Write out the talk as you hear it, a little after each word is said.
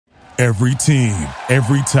Every team,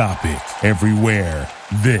 every topic, everywhere.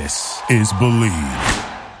 This is Believe.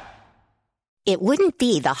 It wouldn't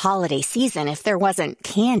be the holiday season if there wasn't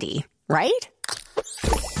candy, right?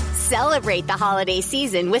 Celebrate the holiday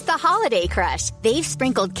season with the Holiday Crush. They've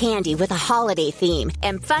sprinkled candy with a holiday theme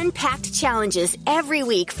and fun-packed challenges every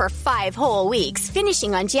week for 5 whole weeks,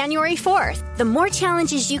 finishing on January 4th. The more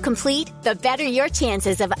challenges you complete, the better your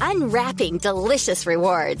chances of unwrapping delicious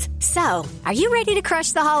rewards. So, are you ready to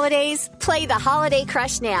crush the holidays? Play the Holiday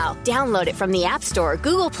Crush now. Download it from the App Store,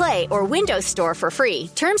 Google Play, or Windows Store for free.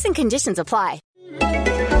 Terms and conditions apply.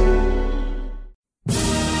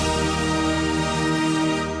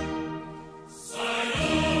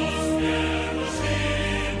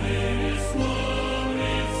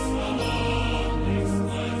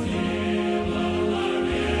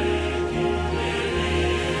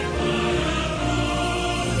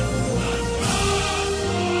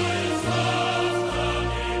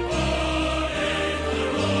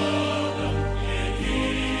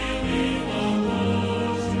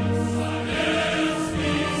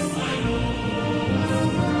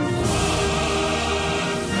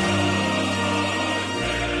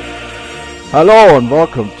 Hello and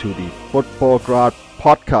welcome to the Football Grad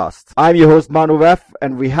podcast. I'm your host Manu Vef,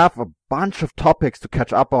 and we have a bunch of topics to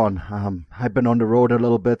catch up on. I've been on the road a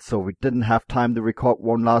little bit, so we didn't have time to record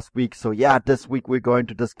one last week. So yeah, this week we're going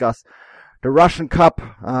to discuss the Russian Cup.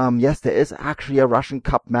 Yes, there is actually a Russian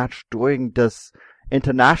Cup match during this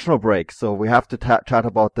international break, so we have to chat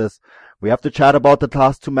about this. We have to chat about the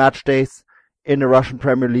last 2 match days in the Russian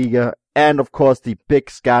Premier League, and of course the big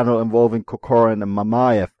scandal involving Kokorin and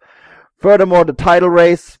Mamayev. Furthermore, the title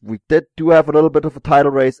race, we do have a little bit of a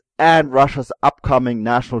title race, and Russia's upcoming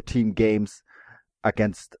national team games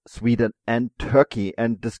against Sweden and Turkey.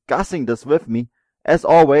 And discussing this with me, as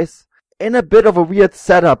always, in a bit of a weird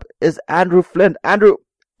setup, is Andrew Flint. Andrew,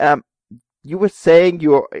 you were saying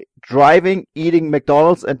you're driving, eating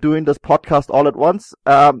McDonald's, and doing this podcast all at once.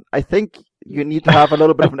 I think you need to have a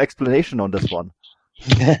little bit of an explanation on this one.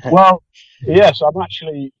 Well, yes, I'm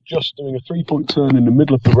actually just doing a 3-point turn in the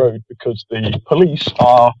middle of the road because the police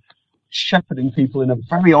are shepherding people in a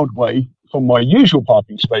very odd way from my usual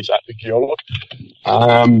parking space at the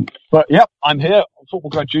Geolog. But yep, I'm here on Football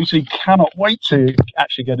Grad duty. Cannot wait to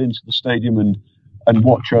actually get into the stadium and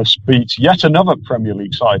watch us beat yet another Premier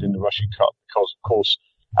League side in the Russian Cup because, of course,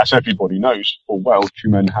 as everybody knows full well,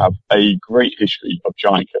 Tumen have a great history of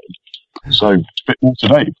giant killing. So, a bit more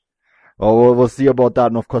today. Well, we'll see about that,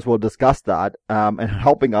 and of course we'll discuss that. And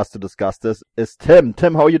helping us to discuss this is Tim.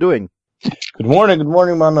 Tim, how are you doing? Good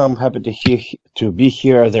morning, man. I'm happy to be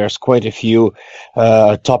here. There's quite a few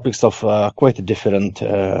topics of quite a different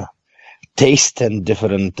taste and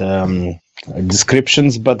different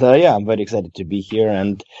descriptions, but yeah, I'm very excited to be here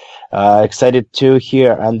and excited to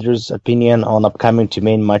hear Andrew's opinion on upcoming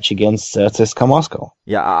Tumen match against CSKA Moscow.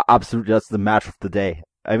 Yeah, absolutely. That's the match of the day.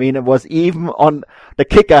 I mean, it was even on the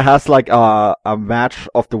kicker has like a match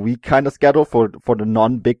of the week kind of schedule for the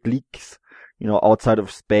non-big leagues, you know, outside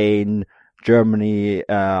of Spain, Germany,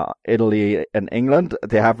 Italy, and England.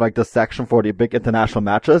 They have like this section for the big international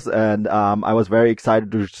matches, and I was very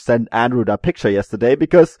excited to send Andrew that picture yesterday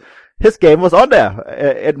because his game was on there.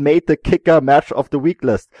 It made the kicker match of the week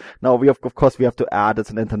list. Now, of course, we have to add it's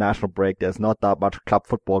an international break. There's not that much club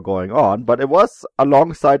football going on, but it was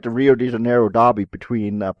alongside the Rio de Janeiro derby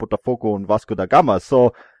between Botafogo and Vasco da Gama.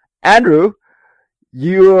 So, Andrew,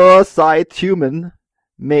 your side, Tumen,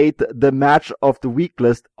 made the match of the week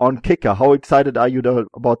list on kicker. How excited are you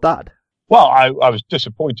about that? Well, I was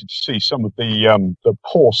disappointed to see some of the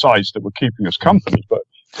poor sides that were keeping us company, but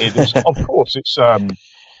it is, of course, it's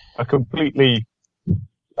a completely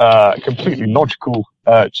logical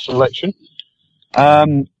selection.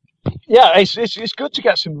 Yeah, it's good to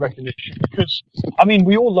get some recognition because, I mean,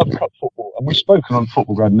 we all love cup football, and we've spoken on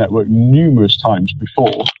Football Grad Network numerous times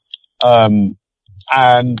before.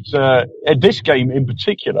 And this game in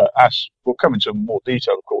particular, as we'll come into more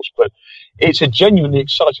detail, of course, but it's a genuinely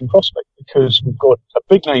exciting prospect because we've got a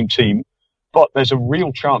big name team, but there's a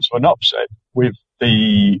real chance of an upset with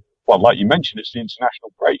like you mentioned, it's the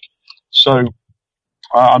international break. So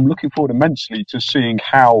I'm looking forward immensely to seeing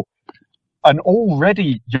how an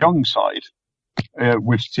already young side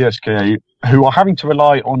with CSKA, who are having to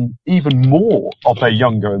rely on even more of their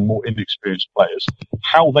younger and more inexperienced players,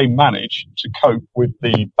 how they manage to cope with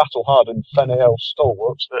the battle-hardened Fener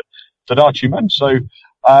stalwarts that are Tumen. So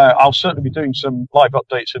I'll certainly be doing some live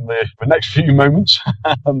updates in the next few moments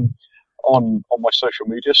on my social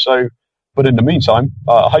media. So But in the meantime,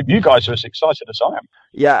 I hope you guys are as excited as I am.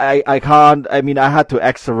 Yeah, I can't. I mean, I had to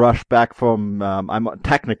extra rush back from. I'm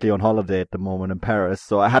technically on holiday at the moment in Paris,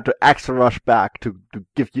 so I had to extra rush back to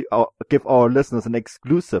give our listeners an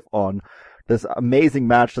exclusive on this amazing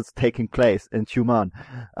match that's taking place in Tuman.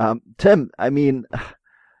 Tim, I mean,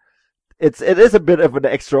 it is a bit of an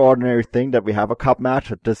extraordinary thing that we have a cup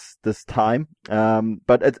match at this time.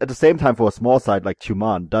 But at the same time, for a small side like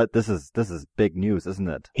Tuman, this is big news, isn't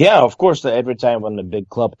it? Yeah, of course. Every time when a big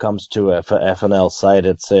club comes to a FNL side,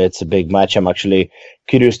 it's a big match. I'm actually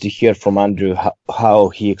curious to hear from Andrew how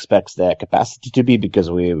he expects the capacity to be,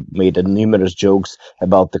 because we made numerous jokes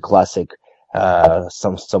about the classic.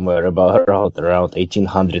 Somewhere around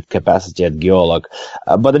 1800 capacity at Geolog.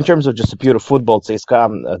 But in terms of just a pure football,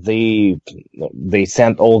 CSKA, they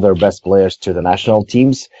sent all their best players to the national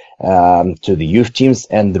teams, to the youth teams,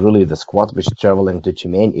 and really the squad which is traveling to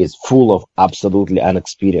Tumen is full of absolutely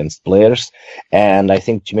unexperienced players. And I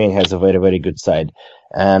think Tumen has a very, very good side.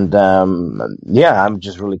 And I'm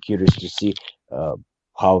just really curious to see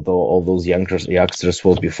how all those youngsters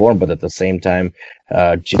will perform, but at the same time,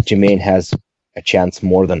 Tumen has a chance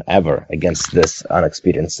more than ever against this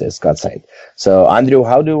unexperienced CSKA side. So, Andrew,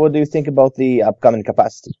 what do you think about the upcoming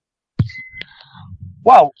capacity?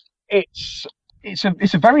 Well, it's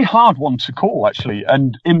a very hard one to call, actually.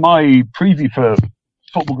 And in my preview for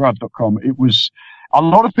footballgrad.com, it was a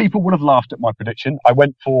lot of people would have laughed at my prediction. I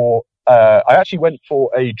actually went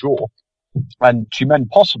for a draw, and Tumen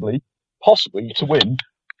possibly to win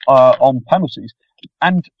on penalties.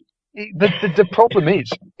 And the problem is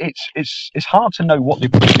it's hard to know what the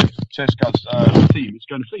CSKA's team is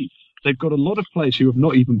going to be. They've got a lot of players who have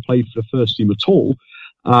not even played for the first team at all,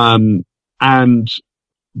 and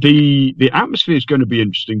the atmosphere is going to be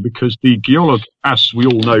interesting because the Geolog, as we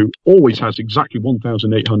all know, always has exactly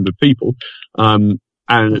 1,800 people, and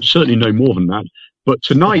it's certainly no more than that. But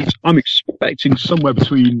tonight, I'm expecting somewhere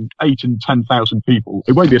between 8,000 and 10,000 people.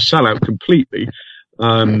 It won't be a sellout completely,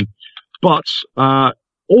 but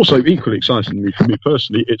also equally excitingly for me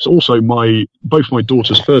personally, it's also both my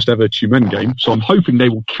daughter's first ever Tumen game. So I'm hoping they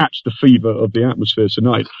will catch the fever of the atmosphere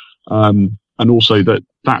tonight, and also that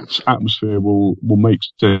atmosphere will make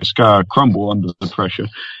CSKA crumble under the pressure.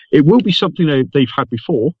 It will be something they've had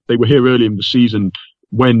before. They were here early in the season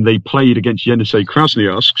when they played against Yenisei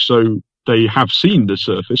Krasnoyarsk, so they have seen the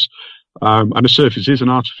surface, and the surface is an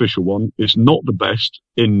artificial one. It's not the best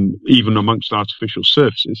even amongst artificial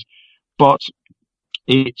surfaces, but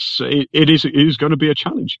it is going to be a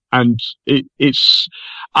challenge. And it's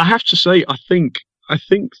I have to say, I think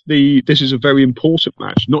this is a very important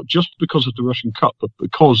match, not just because of the Russian Cup, but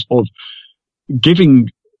because of giving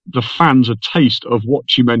the fans a taste of what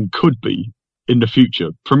Tumen could be in the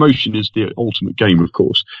future. Promotion is the ultimate game, of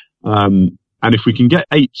course. And if we can get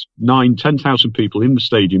 8, 9, 10,000 people in the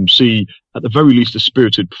stadium, see at the very least a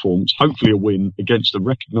spirited performance, hopefully a win against a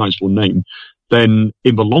recognisable name, then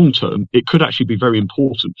in the long term, it could actually be very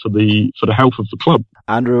important for the health of the club.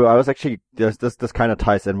 Andrew, I was actually, this kind of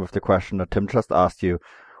ties in with the question that Tim just asked you,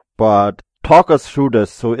 but talk us through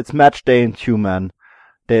this. So it's match day in Tumen.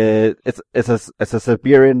 It's a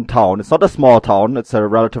Siberian town. It's not a small town. It's a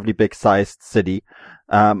relatively big sized city.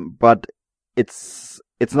 But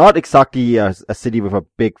it's not exactly a city with a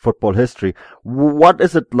big football history. What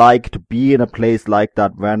is it like to be in a place like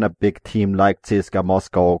that when a big team like CSKA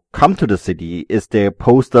Moscow come to the city? Is there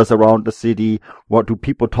posters around the city? What do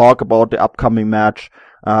people talk about the upcoming match?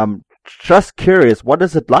 Just curious, what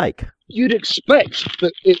is it like? You'd expect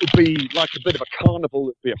that it would be like a bit of a carnival,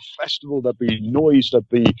 it'd be a festival, there'd be noise, there'd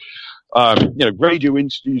be radio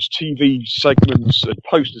interviews, TV segments, and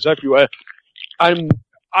posters everywhere.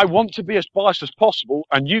 I want to be as biased as possible,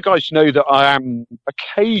 and you guys know that I am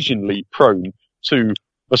occasionally prone to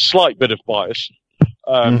a slight bit of bias.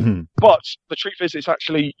 But the truth is, it's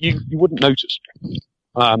actually, you wouldn't notice.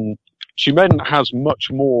 Tumen has much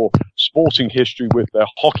more sporting history with their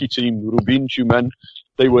hockey team, Rubin Tumen.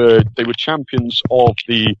 They were champions of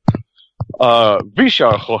the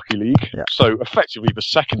Vysshaya Hockey League, so effectively the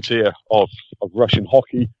second tier of Russian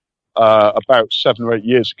hockey, about 7 or 8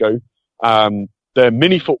 years ago. Their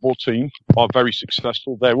mini football team are very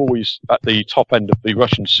successful. They're always at the top end of the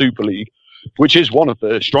Russian Super League, which is one of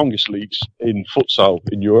the strongest leagues in futsal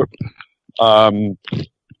in Europe. And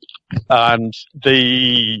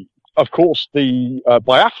of course, the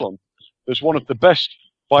biathlon. There's one of the best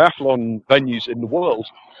biathlon venues in the world,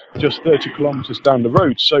 just 30 kilometers down the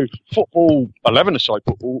road. So football, 11-a-side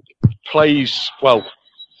football, plays, well,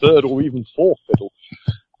 third or even fourth fiddle.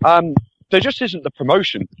 There just isn't the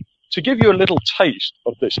promotion. To give you a little taste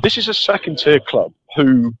of this is a second-tier club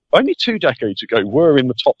who only 2 decades ago were in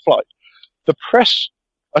the top flight. the press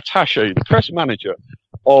attaché, the press manager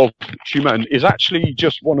of Tumen is actually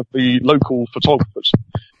just one of the local photographers.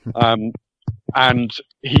 And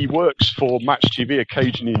he works for Match TV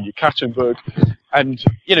occasionally in Yekaterinburg. And,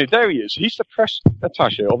 there he is. He's the press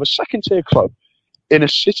attaché of a second-tier club in a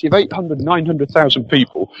city of 800, 900,000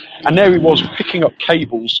 people. And there he was picking up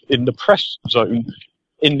cables in the press zone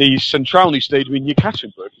in the Centralny Stadium in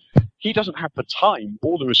Yekaterinburg. He doesn't have the time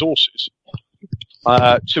or the resources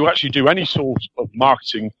to actually do any sort of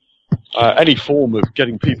marketing, any form of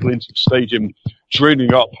getting people into the stadium,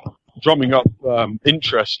 drumming up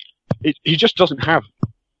interest. He just doesn't have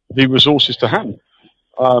the resources to hand.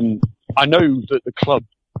 I know that the club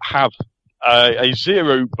have a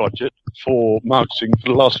zero budget for marketing for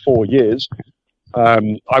the last 4 years.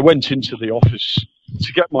 I went into the office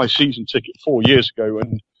to get my season ticket 4 years ago,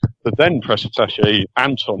 and the then press attaché,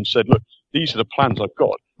 Anton, said, look, these are the plans I've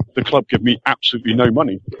got. The club give me absolutely no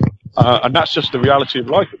money. And that's just the reality of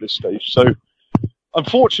life at this stage. So,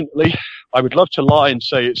 unfortunately, I would love to lie and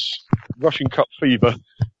say it's Russian Cup fever,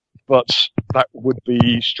 but that would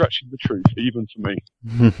be stretching the truth, even for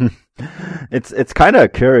me. It's kind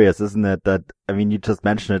of curious, isn't it? That, you just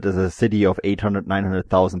mentioned it as a city of 800,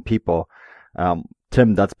 900,000 people.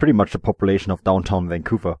 Tim, that's pretty much the population of downtown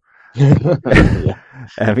Vancouver. Yeah.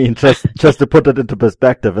 Just to put it into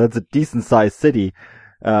perspective, that's a decent sized city.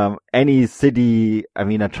 Any city,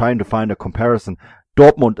 I'm trying to find a comparison.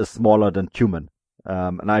 Dortmund is smaller than Tumen.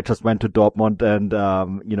 And I just went to Dortmund and,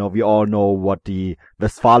 we all know what the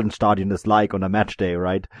Westfalenstadion is like on a match day,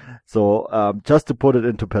 right? So, just to put it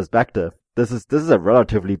into perspective, this is a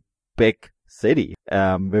relatively big city.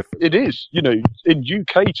 It is, in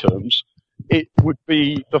UK terms, it would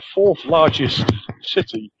be the fourth largest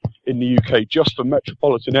city in the UK, just the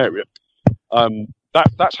metropolitan area.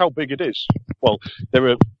 That's how big it is. Well, there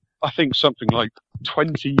are, I think, something like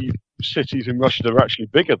 20 cities in Russia that are actually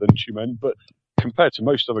bigger than Tumen, but compared to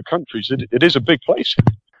most other countries, it is a big place.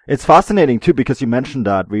 It's fascinating too, because you mentioned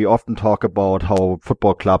that we often talk about how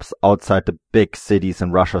football clubs outside the big cities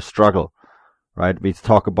in Russia struggle, right? We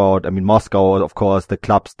talk about, Moscow, of course, the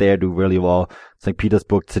clubs there do really well. St.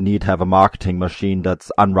 Petersburg, Zenit have a marketing machine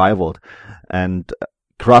that's unrivaled. And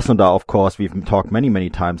Krasnodar, of course, we've talked many, many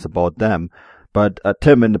times about them. But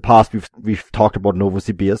Tim, in the past, we've talked about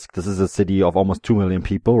Novosibirsk. This is a city of almost 2 million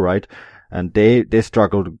people, right? And they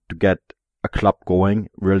struggle to get a club going,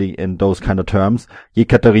 really, in those kind of terms.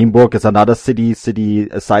 Yekaterinburg is another city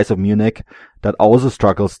the size of Munich that also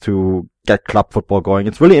struggles to get club football going.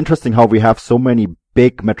 It's really interesting how we have so many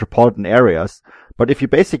big metropolitan areas, but if you're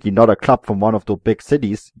basically not a club from one of those big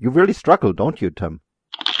cities, you really struggle, don't you, Tim?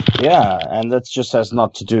 Yeah, and that just has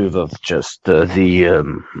not to do with just the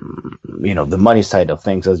money side of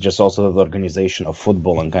things. It's just also the organization of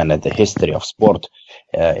football and kind of the history of sport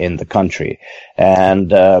in the country.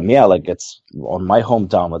 And it's on my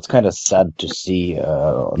hometown. It's kind of sad to see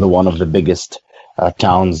one of the biggest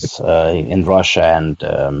towns in Russia and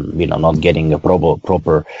not getting a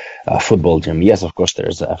proper football team. Yes, of course,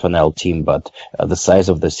 there's a FNL team, but the size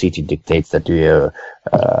of the city dictates that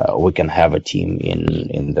we can have a team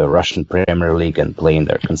in the Russian Premier League and play in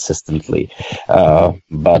there consistently.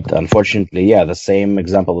 But unfortunately, the same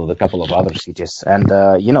example with a couple of other cities, and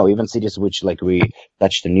even cities which, like we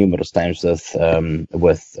touched numerous times with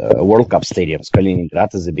World Cup stadiums.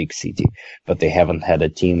 Kaliningrad is a big city, but they haven't had a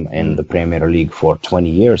team in the Premier League for 20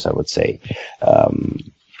 years, I would say.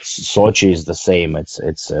 Sochi is the same.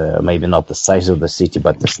 It's maybe not the size of the city,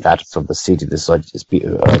 but the status of the city. The Sochi is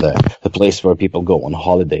the place where people go on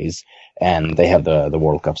holidays, and they have the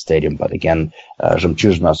World Cup stadium. But again,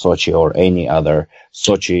 Zhemchuzhna Sochi or any other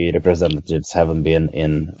Sochi representatives haven't been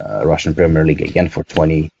in Russian Premier League again for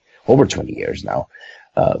over 20 years now.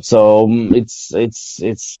 So it's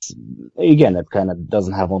again, it kind of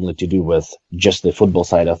doesn't have only to do with just the football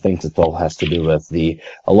side of things. It all has to do with the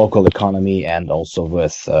local economy and also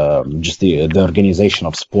with just the organization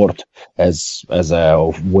of sport as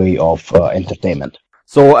a way of entertainment.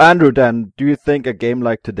 So Andrew, then, do you think a game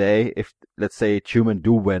like today, if let's say Tumen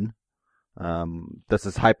do win, this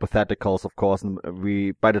is hypotheticals, of course, and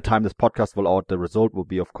by the time this podcast will out, the result will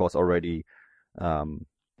be, of course, already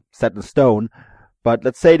set in stone. But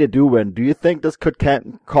let's say they do win. Do you think this could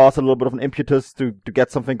cause a little bit of an impetus to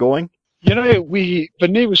get something going? The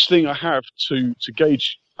nearest thing I have to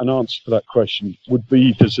gauge an answer for that question would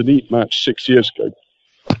be the Zenit match 6 years ago,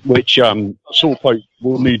 which sort of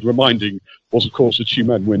will need reminding was, of course, a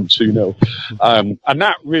Tumen win 2-0. And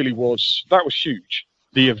that was huge,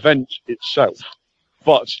 the event itself.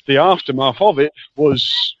 But the aftermath of it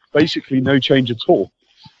was basically no change at all.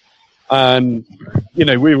 And,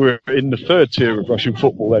 we were in the third tier of Russian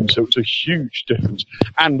football then, so it's a huge difference.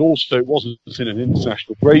 And also, it wasn't in an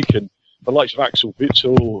international break, and the likes of Axel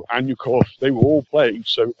Witsel, Anyukov, they were all playing,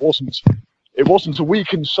 so it wasn't a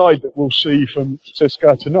weakened side that we'll see from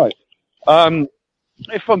CSKA tonight.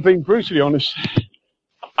 If I'm being brutally honest,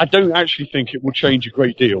 I don't actually think it will change a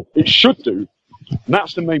great deal. It should do, and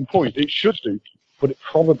that's the main point. It should do, but it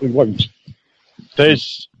probably won't.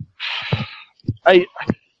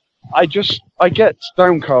 I get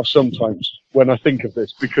downcast sometimes when I think of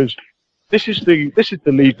this, because this is the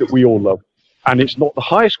league that we all love, and it's not the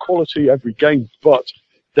highest quality every game, but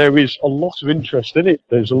there is a lot of interest in it.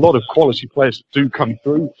 There's a lot of quality players that do come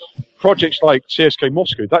through. Projects like CSKA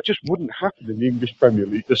Moscow, that just wouldn't happen in the English Premier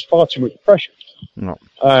League. There's far too much pressure. No.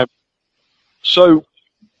 So,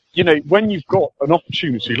 when you've got an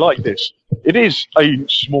opportunity like this, it is a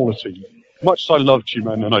smaller team. Much as I love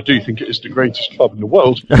Tyumen, and I do think it is the greatest club in the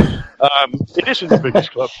world, it isn't the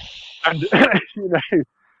biggest club. And,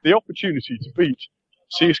 the opportunity to beat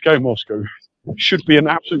CSKA Moscow should be an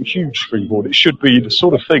absolute huge springboard. It should be the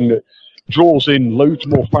sort of thing that draws in loads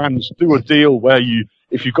more fans. Do a deal where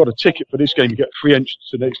if you've got a ticket for this game, you get free entry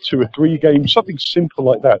to the next 2 or 3 games, something simple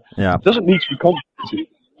like that. Yeah. It doesn't need to be complicated,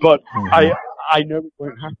 but I know it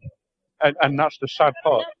won't happen. And that's the sad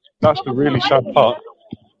part. That's the really sad part.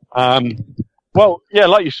 Well, yeah,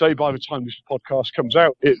 like you say, by the time this podcast comes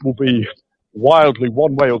out, it will be wildly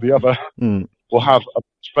one way or the other. We'll have a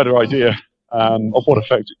much better idea of what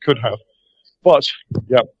effect it could have. But,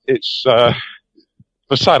 yeah, it's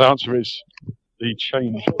the sad answer is the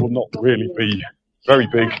change will not really be very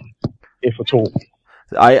big, if at all.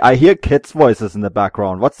 I hear kids' voices in the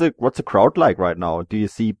background. What's the crowd like right now? Do you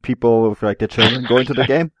see people with their children going to the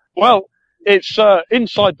game? Well, it's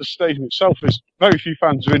inside the stadium itself. There's very few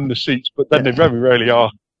fans are in the seats, but then they very rarely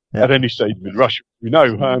are at any stadium in Russia. We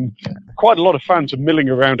know quite a lot of fans are milling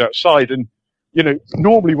around outside, and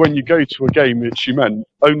normally when you go to a game at Tyumen,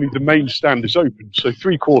 only the main stand is open, so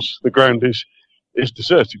 3/4 of the ground is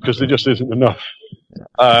deserted because there just isn't enough.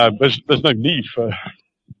 There's no need for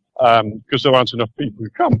because there aren't enough people who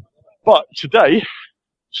come. But today,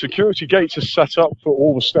 security gates are set up for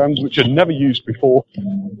all the stands, which are never used before.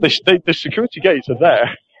 The security gates are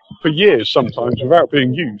there for years sometimes without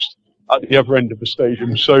being used at the other end of the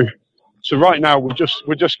stadium. So right now we're just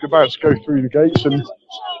about to go through the gates, and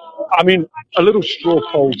I mean, a little straw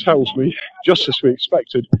poll tells me, just as we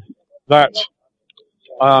expected, that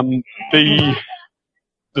the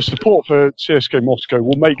support for CSKA Moscow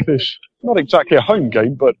will make this not exactly a home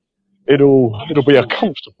game, but it'll be a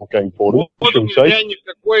comfortable game for them, shall we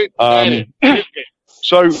say.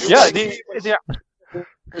 So yeah, the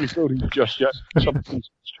really building just yet. Something's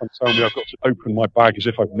trying to tell me I've got to open my bag as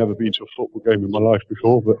if I've never been to a football game in my life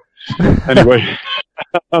before. But anyway,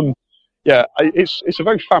 yeah, it's a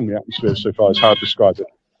very family atmosphere so far, is how I'd describe it.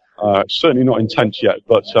 Certainly not intense yet,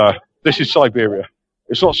 but this is Siberia.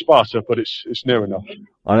 It's not Sparta, but it's near enough.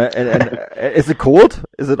 And is it cold?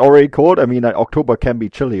 Is it already cold? I mean, October can be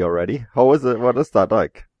chilly already. How is it? What is that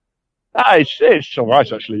like? It's all right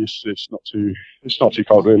actually. It's not too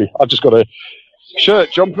cold really. I've just got a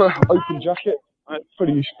shirt, jumper, open jacket.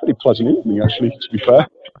 Pretty pleasant evening actually, to be fair.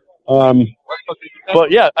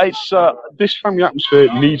 But yeah, it's this family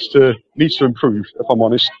atmosphere needs to improve, if I'm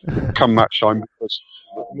honest, come match time. Because,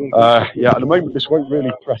 yeah, at the moment this won't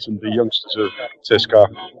really threaten the youngsters of CSKA.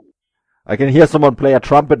 I can hear someone play a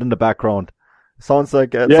trumpet in the background. Sounds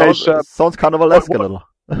like sounds carnivalesque a little.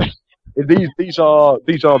 These are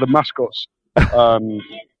the mascots.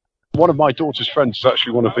 One of my daughter's friends is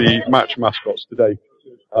actually one of the match mascots today.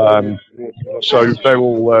 So they're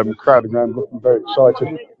all crowding around, looking very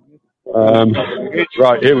excited.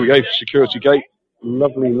 Right, here we go, security gate.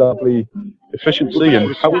 Lovely efficiency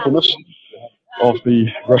and helpfulness of the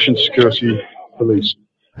Russian security police.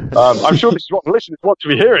 I'm sure this is what the listeners want to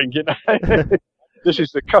be hearing, you know. This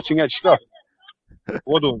is the cutting edge stuff.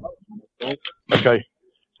 Okay.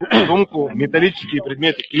 Металлические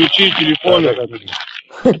предметы, ключи, телефоны.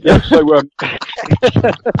 Yeah, so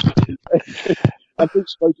I've been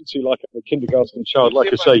spoken to like a kindergarten child.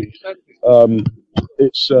 Like I say,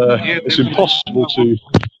 it's impossible to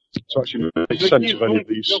actually make sense of any of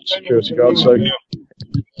these security guards. So,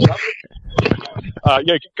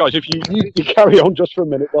 yeah, guys, if you carry on just for a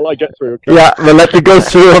minute while I get through. Okay? Yeah, we'll let you go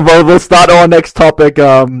through, and we'll start our next topic.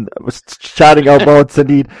 Was chatting about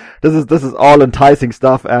Zenit. This is all enticing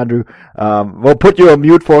stuff, Andrew. We'll put you on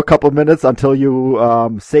mute for a couple of minutes until you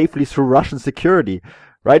safely through Russian security,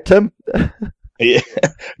 right, Tim? Yeah.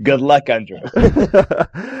 Good luck, Andrew.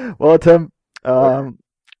 Well, Tim,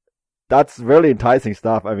 that's really enticing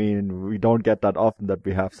stuff. I mean, we don't get that often that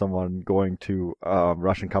we have someone going to a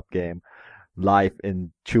Russian Cup game live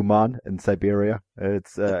in Chuman in Siberia.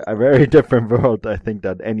 It's a very different world, I think,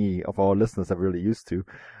 that any of our listeners are really used to.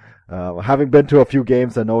 Having been to a few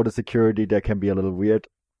games, I know the security there can be a little weird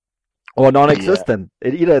or non-existent.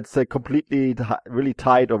 Yeah. Either it's completely really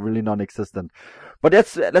tight or really non-existent. But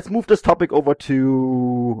let's move this topic over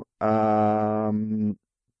to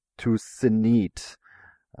Zenit.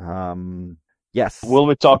 Yes. Will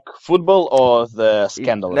we talk football or the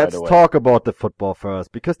scandal? Let's talk about the football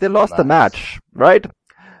first, because they lost the match, right?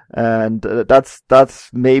 And that's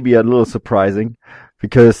maybe a little surprising,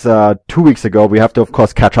 because 2 weeks ago we have to of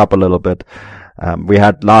course catch up a little bit. We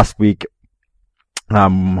had last week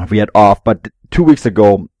we had off, but 2 weeks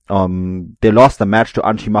ago they lost the match to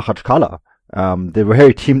Anchi Makhachkala. The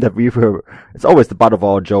very team that it's always the butt of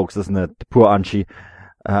our jokes, isn't it? The poor Anchi.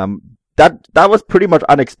 That was pretty much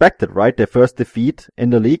unexpected, right? Their first defeat in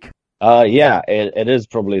the league. Yeah, it is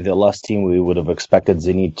probably the last team we would have expected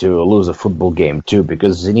Zenit to lose a football game to,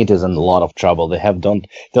 because Zenit is in a lot of trouble. They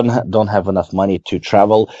don't have enough money to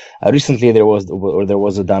travel. Recently there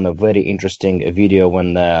was done a very interesting video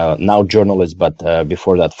when now journalist, but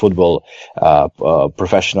before that football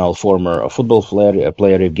professional former football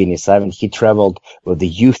player Evgeny Savin, he traveled with the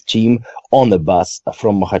youth team on the bus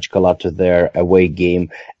from Makhachkala to their away game,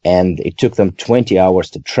 and it took them 20 hours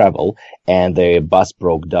to travel, and the bus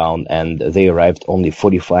broke down and they arrived only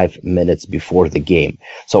 45 minutes before the game.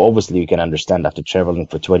 So obviously you can understand, after traveling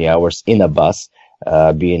for 20 hours in a bus,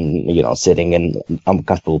 sitting in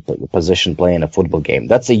uncomfortable position playing a football game.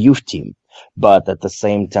 That's a youth team. But at the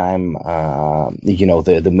same time,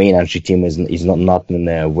 the main Anchi team is not in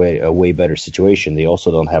a way better situation. They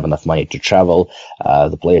also don't have enough money to travel.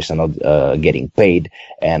 The players are not getting paid,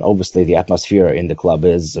 and obviously the atmosphere in the club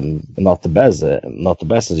is not the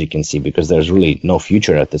best as you can see, because there's really no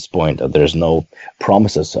future at this point. There's no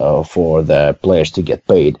promises for the players to get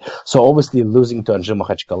paid. So obviously losing to Anchi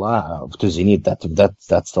Makhachkala, to Zenit,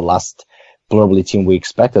 that's the last probably team we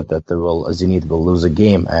expected that Zenit will lose a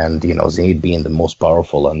game, and Zenit being the most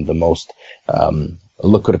powerful and the most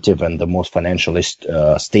lucrative and the most financially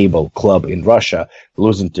stable club in Russia,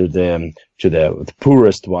 losing to the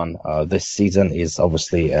poorest one this season is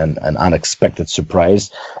obviously an unexpected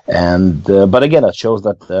surprise. And but again, it shows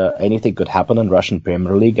that anything could happen in Russian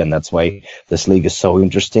Premier League, and that's why this league is so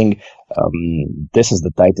interesting. This is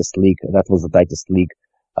the tightest league. That was the tightest league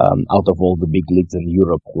out of all the big leagues in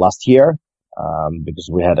Europe last year. Because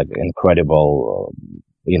we had an incredible,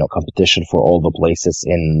 competition for all the places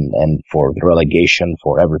and for the relegation,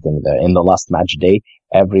 for everything. In the last match day,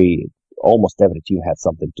 almost every team had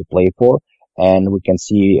something to play for, and we can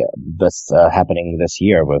see this happening this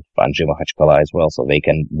year with Anchi Makhachkala as well. So they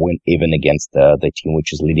can win even against the team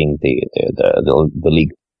which is leading the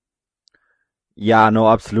league. Yeah, no,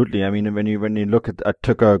 absolutely. I mean, when you look at, I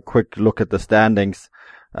took a quick look at the standings.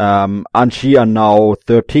 Anchi are now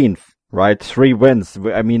 13th. Right, 3 wins.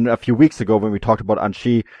 I mean, a few weeks ago when we talked about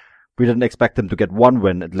Anchi, we didn't expect them to get 1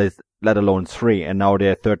 win, at least, let alone 3. And now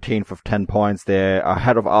they're 13th with 10 points. They're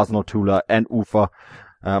ahead of Arsenal Tula and Ufa.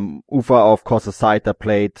 Ufa, of course, a side that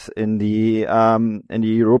played in the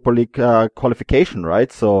Europa League qualification,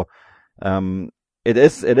 right? So it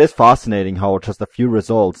is fascinating how just a few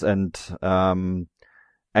results and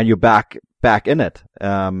you're back in it.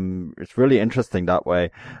 It's really interesting that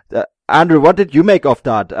way. Andrew, what did you make of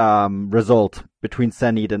that result between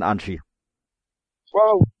Zenit and Anchi?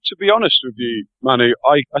 Well, to be honest with you, Manu,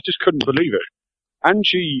 I just couldn't believe it.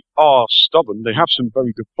 Anchi are stubborn. They have some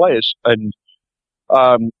very good players, and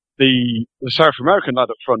the South American lad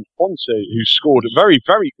up front, Ponce, who scored a very,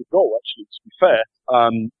 very good goal, actually, to be fair,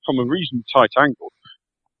 from a reasonably tight angle.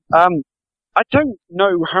 I don't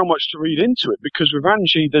know how much to read into it, because with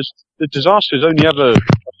Anchi, the disaster is only ever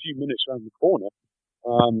a few minutes around the corner.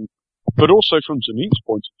 But also from Zenit's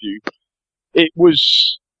point of view, it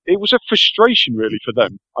was a frustration really for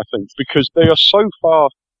them, I think, because they are so far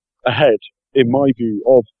ahead, in my view,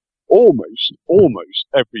 of almost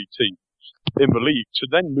every team in the league, to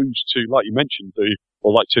then lose to, like you mentioned,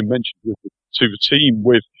 like Tim mentioned, to the team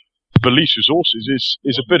with the least resources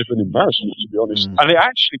is a bit of an embarrassment, to be honest. And it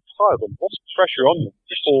actually piled a lot of pressure on them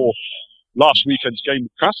before last weekend's game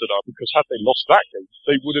with Krasnodar, because had they lost that game,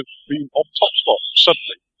 they would have been on top spot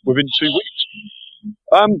suddenly within 2 weeks.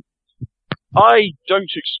 I don't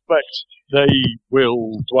expect they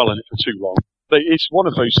will dwell on it for too long. It's one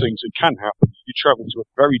of those things that can happen. You travel to a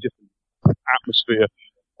very different atmosphere,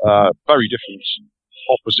 very different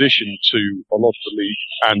opposition to a lot of the league,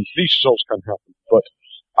 and these results can happen. But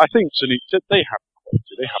I think Zenit, they have the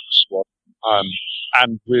quality, they have the squad.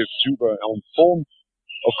 And with Zuba on form,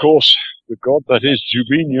 of course, the god that is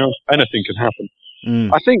Zubinho, anything can happen.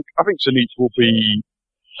 I think Zenit will be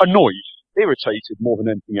annoyed, irritated more than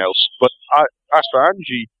anything else. But as for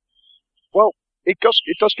Angie, well, it does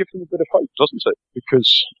give them a bit of hope, doesn't it?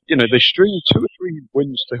 Because they string 2 or 3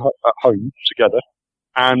 wins at home together,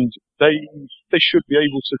 and they should be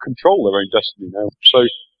able to control their own destiny now. So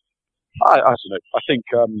I don't know. I think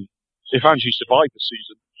if Angie survive the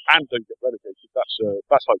season and don't get relegated,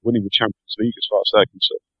 that's like winning the Champions League as far as they're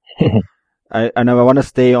concerned. I want to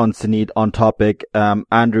stay on Zenit on topic.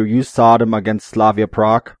 Andrew, you saw them against Slavia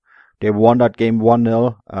Prague. They won that game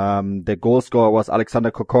 1-0. The goal scorer was Alexander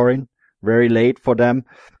Kokorin. Very late for them.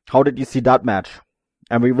 How did you see that match?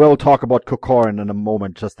 And we will talk about Kokorin in a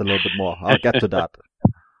moment, just a little bit more. I'll get to that.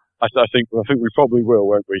 I think we probably will,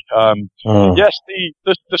 won't we? Yes,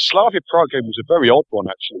 the Slavia Prague game was a very odd one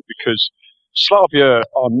actually, because Slavia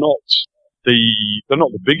are they're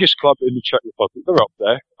not the biggest club in the Czech Republic. They're up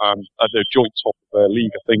there, at the joint top of their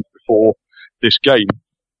league, I think, before this game.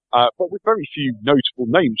 But with very few notable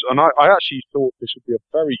names. And I actually thought this would be a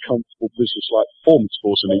very comfortable business-like performance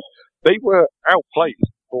for Zenit. They were outplayed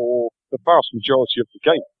for the vast majority of the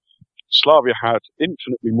game. Slavia had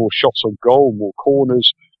infinitely more shots on goal, more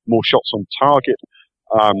corners, more shots on target.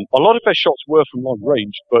 A lot of their shots were from long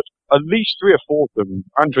range, but at least 3 or 4 of them,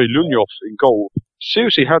 Andrei Lunyov in goal,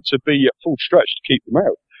 seriously had to be at full stretch to keep them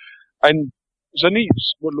out. And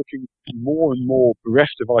Zenit were looking more and more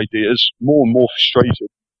bereft of ideas, more and more frustrated.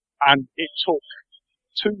 And it took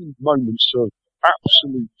 2 moments of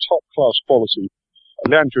absolute top-class quality.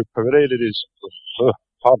 Leandro Paredes,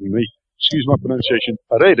 pardon me, excuse my pronunciation,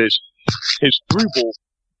 Paredes, his through ball,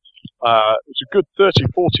 it was a good 30,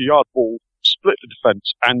 40-yard ball, split the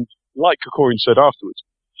defence, and like Kokorin said afterwards,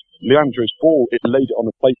 Leandro's ball, it laid it on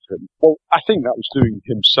a plate for him. Well, I think that was doing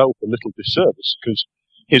himself a little disservice, because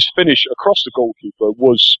his finish across the goalkeeper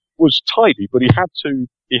was tidy, but he had to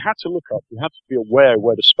look up, he had to be aware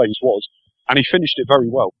where the space was, and he finished it very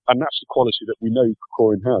well, and that's the quality that we know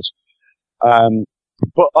Kokorin has.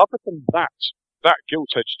 But other than that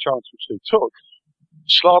gilt-edged chance which they took,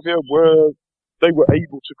 Slavia were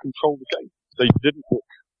able to control the game. They didn't look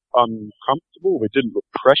uncomfortable, they didn't look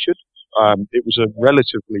pressured. It was a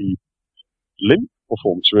relatively limp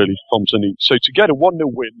performance really from Zenit. So to get a 1-0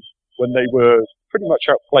 win when they were pretty much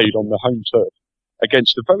outplayed on the home turf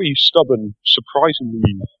against a very stubborn, surprisingly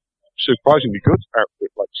good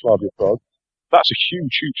outfit like Slavia Prague, that's a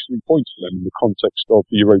huge 3 points for them in the context of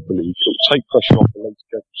the Europa League. It will take pressure off the later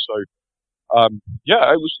games. So,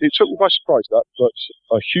 it took me by surprise that, but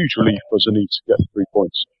a huge relief for Zenit to get 3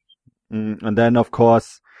 points. And then, of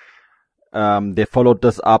course, they followed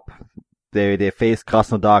this up. They faced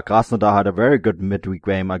Krasnodar. Krasnodar had a very good midweek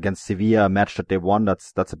game against Sevilla, a match that they won.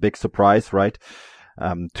 That's a big surprise, right?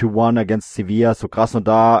 2-1 against Sevilla. So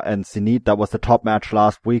Krasnodar and Zenit, that was the top match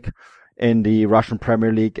last week in the Russian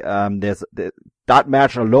Premier League. That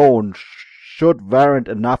match alone should warrant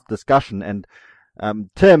enough discussion. And,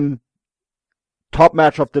 Tim, top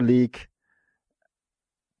match of the league.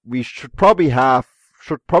 We should probably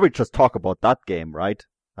just talk about that game, right?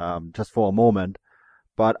 Just for a moment.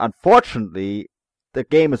 But unfortunately, the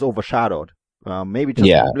game is overshadowed. Maybe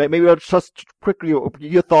let's just quickly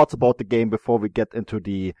your thoughts about the game before we get into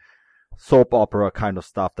the soap opera kind of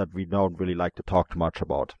stuff that we don't really like to talk too much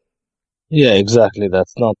about. Yeah, exactly.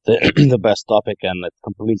 That's not the best topic, and it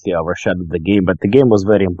completely overshadowed the game. But the game was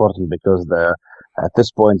very important because at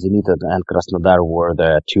this point, Zenit and Krasnodar were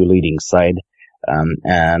the 2 leading side.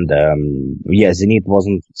 Zenit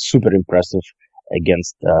wasn't super impressive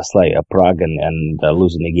against Slavia Prague and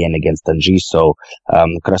losing again against Anji. So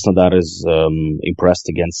Krasnodar is impressed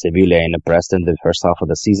against Sevilla and impressed in the first half of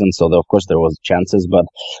the season. So of course there was chances, but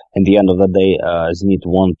in the end of the day, Zenit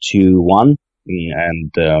won 2-1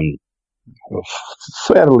 and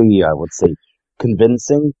fairly, I would say,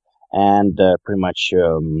 convincing. And pretty much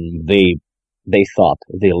they thought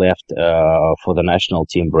they left for the national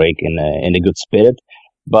team break in a good spirit.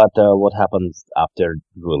 But what happened after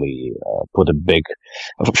really put a big,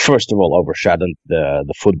 first of all, overshadowed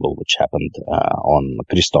the football which happened on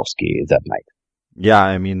Kristovsky that night. Yeah,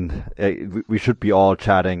 I mean, we should be all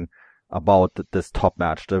chatting about this top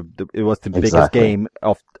match. It was the biggest game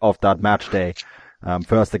of that match day.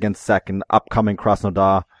 First against second, upcoming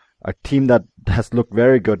Krasnodar, a team that has looked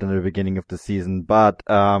very good in the beginning of the season. But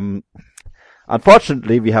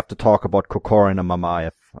unfortunately, we have to talk about Kokorin and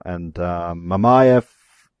Mamayev. And Mamayev,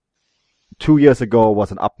 2 years ago,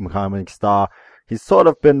 was an up-and-coming star. He's sort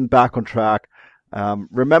of been back on track.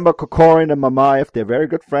 Remember Kokorin and Mamayev, they're very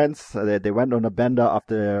good friends. They went on a bender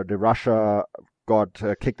after the Russia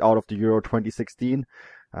got kicked out of the Euro 2016.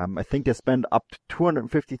 I think they spent up to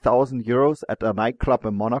 250,000 euros at a nightclub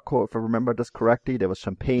in Monaco, if I remember this correctly. There was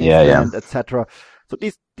champagne, etc. So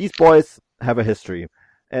these boys have a history.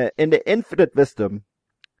 In the infinite wisdom,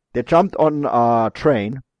 they jumped on a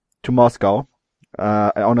train to Moscow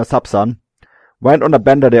on a Sapsan, went on a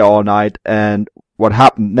bender there all night, and what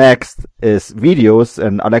happened next is videos,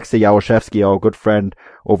 and Alexei Yaroshevsky, our good friend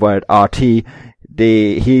over at RT,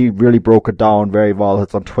 he really broke it down very well.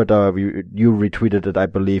 It's on Twitter. You retweeted it, I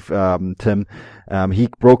believe, Tim. He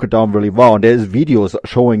broke it down really well, and there's videos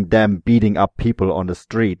showing them beating up people on the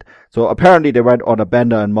street. So apparently they went on a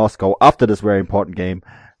bender in Moscow after this very important game.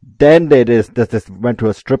 Then they went to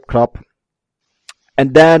a strip club,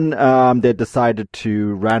 and then they decided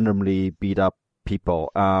to randomly beat up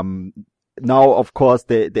people. Now, of course,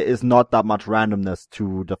 there is not that much randomness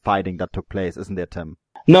to the fighting that took place, isn't there, Tim?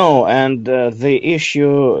 No, and the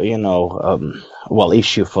issue,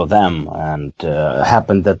 issue for them, and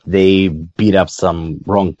happened that they beat up some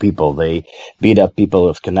wrong people. They beat up people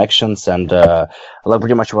with connections, and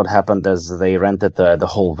pretty much what happened is they rented the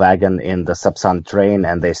whole wagon in the Sapsan train,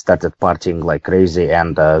 and they started partying like crazy.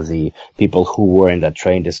 And the people who were in that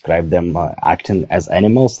train described them acting as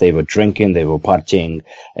animals. They were drinking, they were partying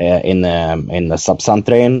in the Sapsan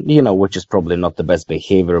train, which is probably not the best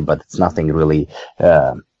behavior, but it's nothing really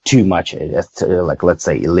too much, let's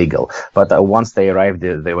say, illegal. But once they arrived,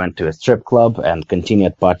 they went to a strip club and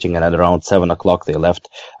continued partying, and at around 7 o'clock they left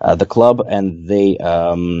the club, and they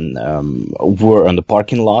were on the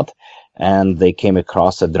parking lot, and they came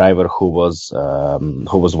across a driver who was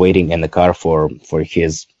waiting in the car for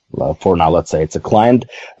his for now, let's say it's a client.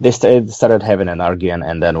 They started having an argument,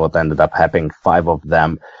 and then what ended up happening, 5 of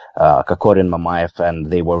them, Kokorin, Mamayev,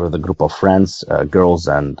 and they were with a group of friends, girls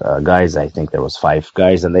and guys. I think there was 5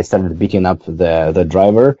 guys, and they started beating up the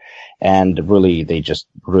driver, and really they just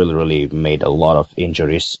really made a lot of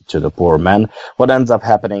injuries to the poor man. What ends up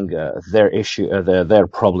happening, their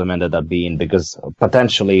problem ended up being, because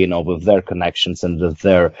potentially, with their connections and with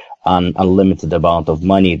their unlimited amount of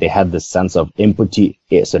money, they had this sense of impunity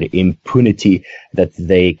that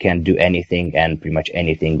they can do anything, and pretty much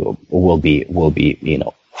anything will be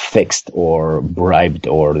fixed or bribed,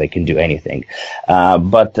 or they can do anything.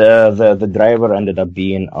 But the driver ended up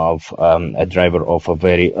being a driver of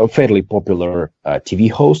a fairly popular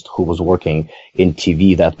TV host who was working in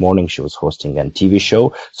TV that morning. She was hosting a TV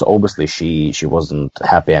show, so obviously she wasn't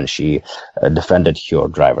happy, and she defended her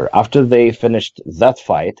driver. After they finished that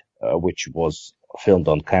fight, which was filmed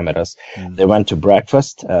on cameras, they went to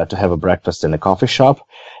to have a breakfast in a coffee shop,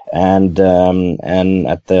 and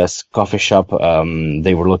at this coffee shop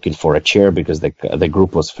they were looking for a chair because the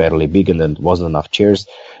group was fairly big and there wasn't enough chairs.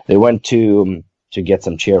 They went to get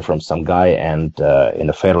some chair from some guy, and in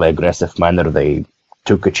a fairly aggressive manner they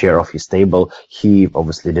took a chair off his table. He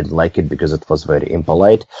obviously didn't like it because it was very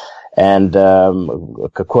impolite, and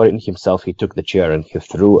Kokorin himself, he took the chair and he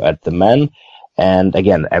threw at the man. And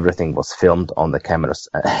again, everything was filmed on the cameras.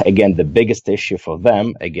 Again, the biggest issue for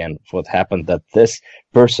them, what happened, that this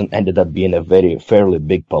person ended up being a fairly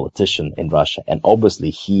big politician in Russia. And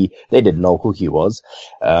obviously they didn't know who he was.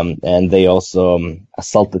 And they also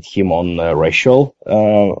assaulted him on racial,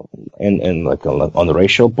 on the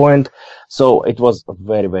racial point. So it was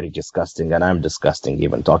very, very disgusting, and I'm disgusting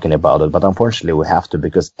even talking about it. But unfortunately, we have to,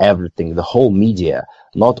 because everything, the whole media,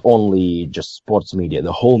 not only just sports media,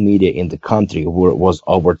 the whole media in the country was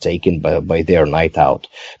overtaken by their night out,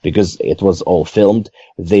 because it was all filmed.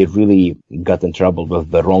 They really got in trouble with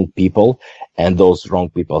the wrong people, and those wrong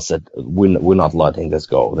people said, "We're not letting this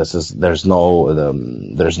go. There's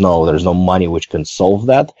no money which can solve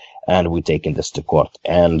that." And we're taking this to court.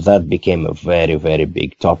 And that became a very, very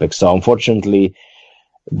big topic. So unfortunately,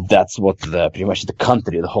 that's what pretty much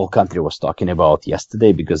the whole country was talking about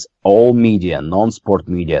yesterday, because all media, non-sport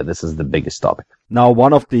media, this is the biggest topic. Now,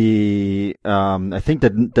 one of the, I think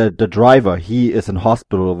that the driver, he is in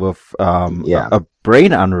hospital with, a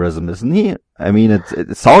brain aneurysm, isn't he? I mean,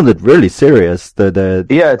 it sounded really serious.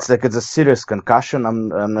 Yeah, it's a serious concussion.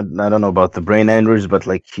 I don't know about the brain aneurysm, but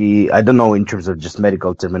I don't know in terms of just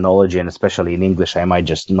medical terminology, and especially in English, I might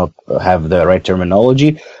just not have the right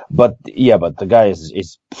terminology. But the guy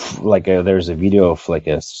is there's a video of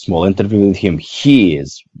a small interview with him. He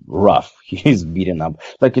is rough. He's beaten up.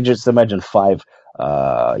 You just imagine 5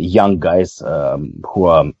 young guys who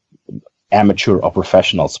are amateur or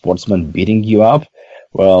professional sportsmen beating you up.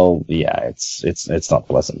 Well, yeah, it's not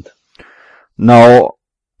pleasant. Now,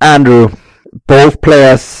 Andrew, both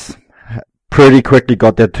players pretty quickly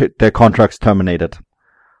got their contracts terminated.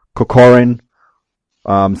 Kokorin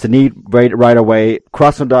Zenit waited right away.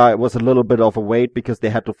 Krasnodar was a little bit of a wait because they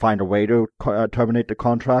had to find a way to terminate the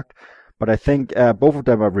contract. But I think both of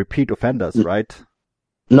them are repeat offenders, right?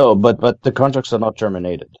 No, but the contracts are not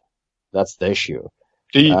terminated. That's the issue.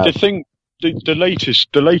 The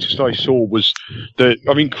latest I saw was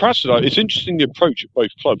Krasnodar. It's interesting the approach of both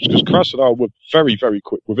clubs, because Krasnodar were very, very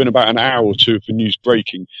quick. Within about an hour or two of the news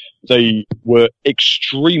breaking, they were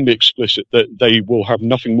extremely explicit that they will have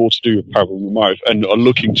nothing more to do with Pavel Mamayev and are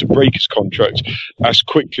looking to break his contract as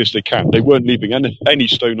quickly as they can. They weren't leaving any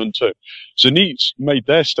stone unturned. Zenit made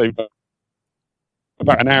their statement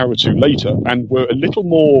about an hour or two later and were a little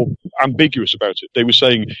more ambiguous about it. They were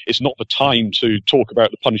saying it's not the time to talk about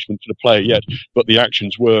the punishment for the player yet, but the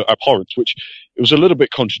actions were abhorrent, which it was a little bit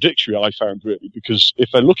contradictory, I found, really, because if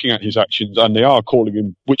they're looking at his actions and they are calling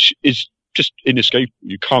him, which is just inescapable,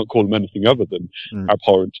 you can't call him anything other than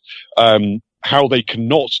abhorrent, how they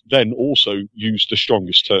cannot then also use the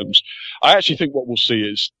strongest terms. I actually think what we'll see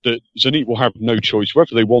is that Zenit will have no choice,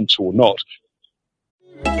 whether they want to or not.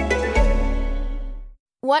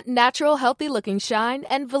 Want natural, healthy-looking shine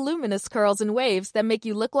and voluminous curls and waves that make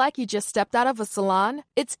you look like you just stepped out of a salon?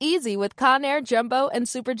 It's easy with Conair Jumbo and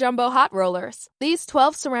Super Jumbo Hot Rollers. These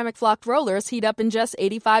 12 ceramic flocked rollers heat up in just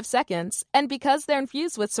 85 seconds. And because they're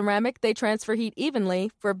infused with ceramic, they transfer heat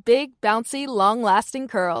evenly for big, bouncy, long-lasting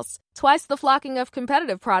curls. Twice the flocking of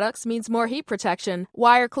competitive products means more heat protection.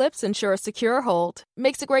 Wire clips ensure a secure hold.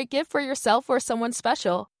 Makes a great gift for yourself or someone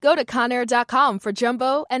special. Go to Conair.com for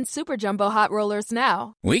Jumbo and Super Jumbo Hot Rollers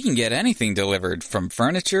now. We can get anything delivered, from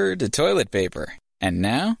furniture to toilet paper. And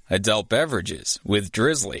now, adult beverages with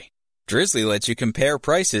Drizzly. Drizzly lets you compare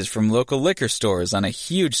prices from local liquor stores on a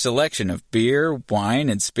huge selection of beer, wine,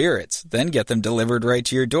 and spirits, then get them delivered right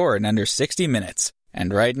to your door in under 60 minutes.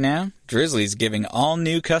 And right now, Drizzly's giving all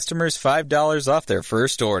new customers $5 off their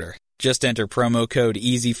first order. Just enter promo code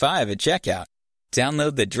EASY5 at checkout.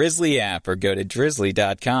 Download the Drizzly app or go to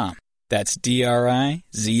drizzly.com. That's DRIZLY.com.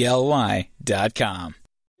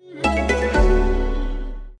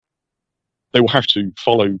 They will have to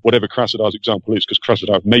follow whatever Krasnodar's example is, because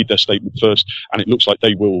Krasnodar have made their statement first, and it looks like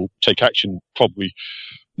they will take action probably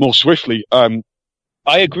more swiftly. I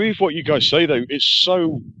agree with what you guys say, though. It's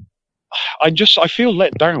so... I feel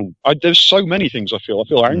let down. There's so many things I feel. I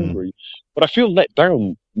feel angry, but I feel let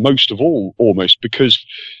down most of all, almost, because,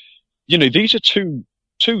 these are two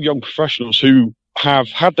young professionals who have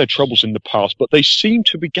had their troubles in the past, but they seem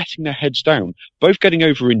to be getting their heads down, both getting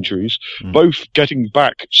over injuries, both getting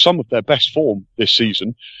back some of their best form this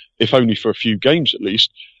season, if only for a few games at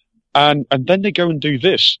least. And then they go and do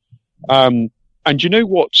this. And you know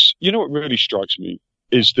what really strikes me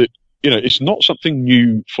is that, it's not something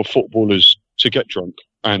new for footballers to get drunk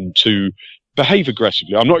and to behave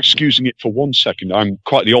aggressively. I'm not excusing it for 1 second. I'm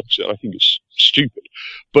quite the opposite. I think it's stupid.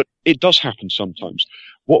 But it does happen sometimes.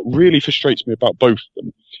 What really frustrates me about both of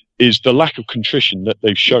them is the lack of contrition that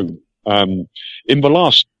they've shown. In the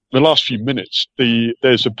last few minutes,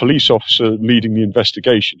 there's a police officer leading the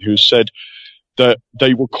investigation who has said that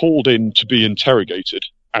they were called in to be interrogated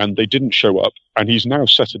and they didn't show up. And he's now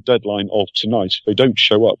set a deadline of tonight. If they don't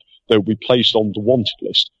show up, they'll be placed on the wanted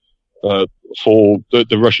list for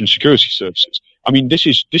the Russian security services. I mean, this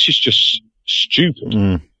is just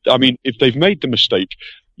stupid. I mean, if they've made the mistake,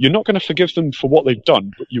 you're not going to forgive them for what they've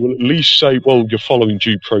done, but you will at least say, well, you're following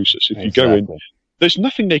due process. If you go in, there's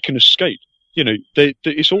nothing they can escape.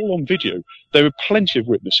 It's all on video. There are plenty of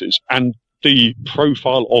witnesses, and the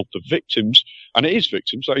profile of the victims, and it is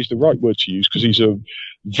victims, that is the right word to use, because these are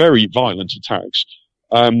very violent attacks.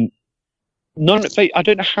 I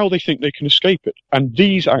don't know how they think they can escape it. And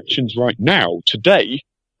these actions right now, today,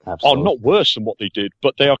 are not worse than what they did,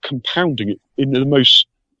 but they are compounding it in the most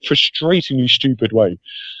frustratingly stupid way.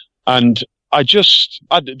 And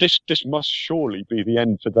this must surely be the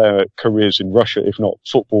end for their careers in Russia, if not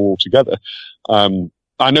football altogether.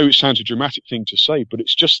 I know it sounds a dramatic thing to say, but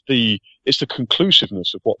it's just the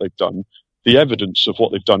conclusiveness of what they've done, the evidence of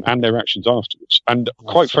what they've done, and their actions afterwards. And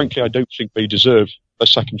quite frankly, I don't think they deserve a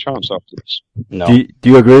second chance after this. No. Do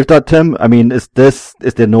you agree with that, Tim? I mean, is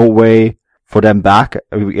there no way for them back?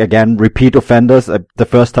 Again, repeat offenders. The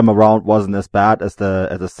first time around wasn't as bad as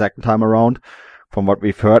the second time around, from what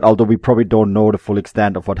we've heard. Although we probably don't know the full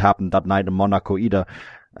extent of what happened that night in Monaco either.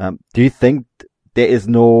 Do you think there is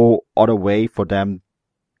no other way for them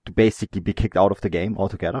to basically be kicked out of the game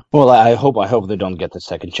altogether? Well, I hope they don't get the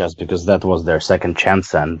second chance, because that was their second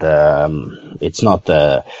chance, and it's not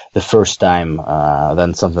the first time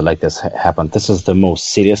then something like this happened. This is the most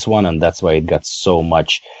serious one, and that's why it got so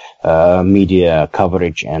much media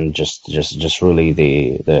coverage, and just really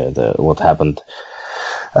the what happened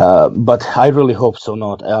But I really hope so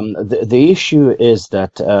not. The issue is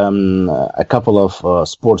that a couple of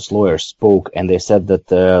sports lawyers spoke, and they said that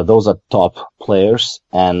those are top players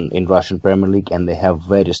and in Russian Premier League, and they have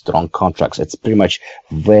very strong contracts. It's pretty much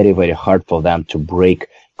very, very hard for them to break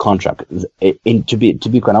contract. To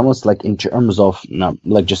be quite honest, like in terms of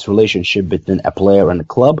like just relationship between a player and a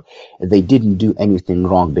club, they didn't do anything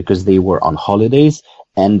wrong because they were on holidays.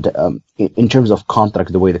 And in terms of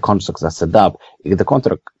contract, the way the contracts are set up, the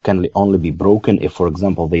contract can only be broken if, for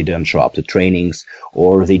example, they don't show up to trainings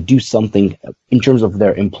or they do something in terms of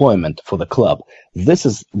their employment for the club.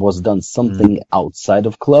 This was done something outside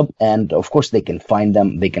of club, and of course they can find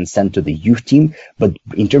them, they can send to the youth team. But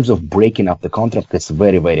in terms of breaking up the contract, it's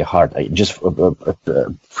very, very hard. Just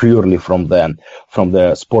purely from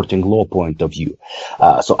the sporting law point of view.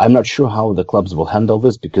 So I'm not sure how the clubs will handle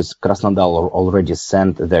this because Krasnodar already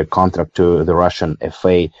sent their contract to the Russian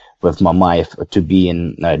FA with Mamayev to be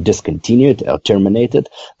discontinued or terminated.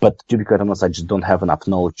 But to be quite honest, I just don't have enough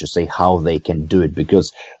knowledge to say how they can do it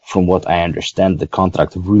because from what I understand, the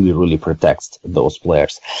contract really, really protects those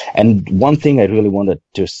players. And one thing I really wanted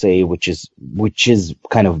to say, which is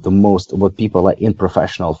kind of the most, what people in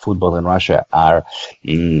professional football in Russia are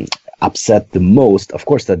upset the most. Of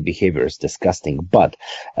course, that behavior is disgusting, but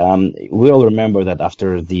we all remember that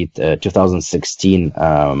after the 2016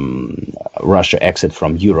 Russia exit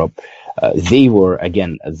from Europe, they were,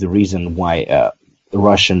 again, the reason why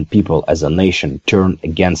Russian people as a nation turned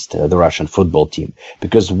against the Russian football team,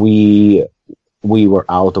 because we were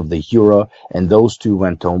out of the Euro, and those two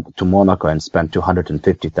went to Monaco and spent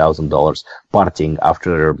 $250,000 partying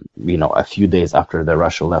after, a few days after the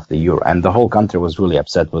Russia left the Euro. And the whole country was really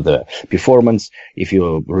upset with the performance. If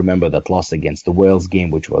you remember that loss against the Wales game,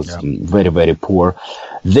 which was very, very poor,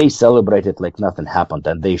 they celebrated like nothing happened,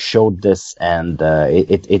 and they showed this, and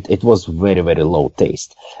it was very, very low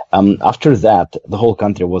taste. After that, the whole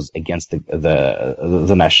country was against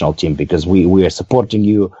the national team because we are supporting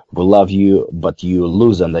you, we love you, but you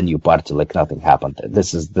lose and then you party like nothing happened.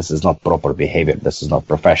 This is not proper behavior. This is not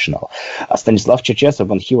professional. Stanislav Cherchesov,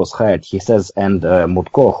 when he was hired, he says, and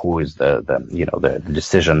Mutko, who is the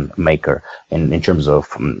decision maker in terms of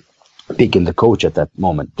picking the coach at that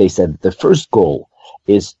moment, they said the first goal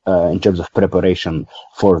is in terms of preparation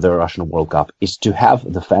for the Russian World Cup is to have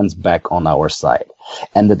the fans back on our side.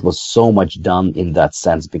 And it was so much done in that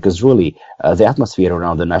sense because really the atmosphere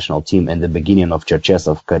around the national team in the beginning of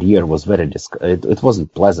Cherchesov's career was it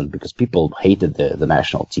wasn't pleasant because people hated the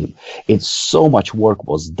national team. It's so much work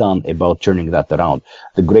was done about turning that around.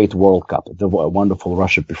 The great World Cup, the wonderful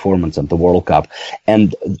Russia performance at the World Cup,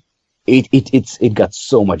 and it got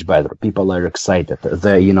so much better. People are excited.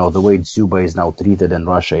 The way Dzyuba is now treated in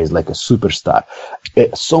Russia is like a superstar.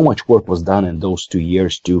 So much work was done in those 2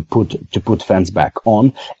 years to put fans back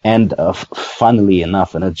on. And funnily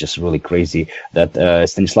enough, and it's just really crazy that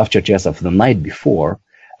Stanislav Cherchesov the night before,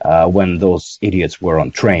 when those idiots were on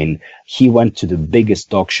train, he went to the biggest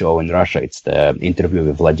talk show in Russia. It's the interview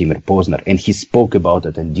with Vladimir Pozner, and he spoke about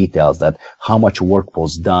it in details, that how much work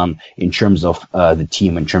was done in terms of the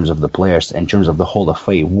team, in terms of the players, in terms of the whole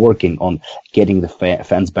FA working on getting the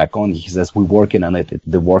fans back on. He says, we're working on it.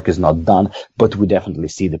 The work is not done, but we definitely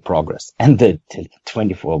see the progress. And the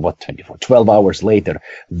 12 hours later,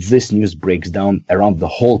 this news breaks down around the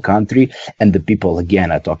whole country, and the people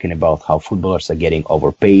again are talking about how footballers are getting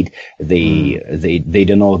overpaid. They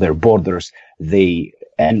don't know their borders.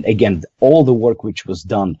 And again, all the work which was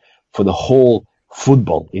done for the whole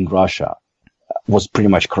football in Russia was pretty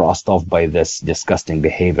much crossed off by this disgusting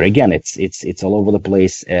behavior. Again, it's all over the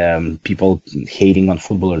place. People hating on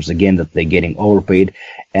footballers again, that they're getting overpaid,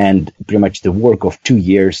 and pretty much the work of 2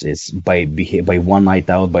 years is by one night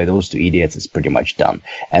out by those two idiots is pretty much done.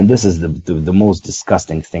 And this is the most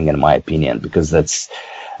disgusting thing in my opinion, because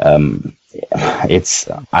I'm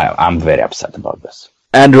very upset about this.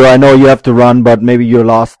 Andrew, I know you have to run, but maybe your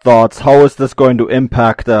last thoughts. How is this going to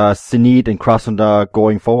impact Zenit and Krasnodar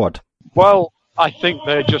going forward? Well, I think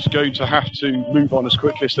they're just going to have to move on as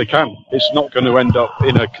quickly as they can. It's not going to end up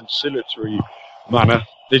in a conciliatory manner.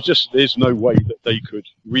 There's no way that they could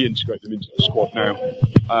reintegrate them into the squad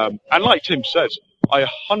now. And like Tim says, I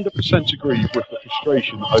 100% agree with the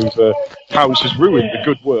frustration over how this has ruined the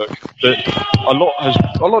good work that a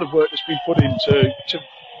lot of work has been put into to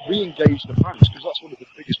re-engage the fans, because that's one of the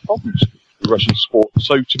biggest problems with Russian sport.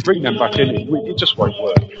 So to bring them back in, it just won't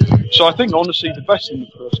work. So I think honestly the best thing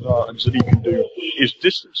that Krasnodar and Zenit can do is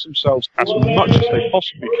distance themselves as much as they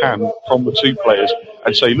possibly can from the two players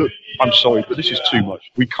and say, look, I'm sorry, but this is too much.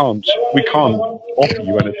 We can't offer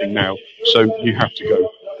you anything now, so you have to go.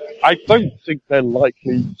 I don't think they're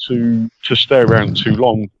likely to stay around too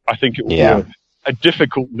long. I think it will be a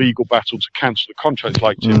difficult legal battle to cancel the contracts,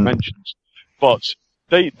 like Tim mentions. But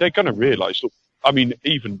they're going to realise, look, I mean,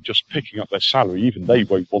 even just picking up their salary, even they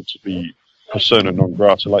won't want to be persona non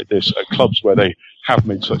grata like this at clubs where they have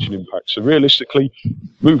made such an impact. So realistically,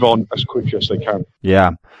 move on as quickly as they can.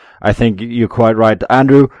 Yeah, I think you're quite right.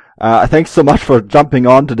 Andrew, thanks so much for jumping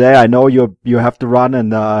on today. I know you have to run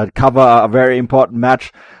and cover a very important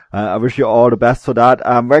match. I wish you all the best for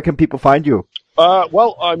that. Where can people find you?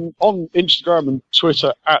 Well, I'm on Instagram and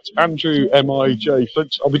Twitter at Andrew MIJ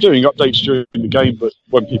Flint. I'll be doing updates during the game, but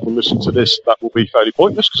when people listen to this, that will be fairly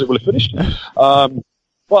pointless because it will have finished.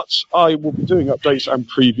 But I will be doing updates and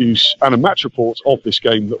previews and a match report of this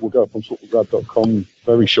game that will go up on footballgrad.com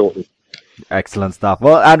very shortly. Excellent stuff.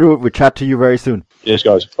 Well, Andrew, we'll chat to you very soon. Yes,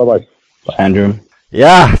 guys. Bye-bye. Bye, Andrew.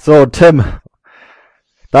 Yeah, so Tim,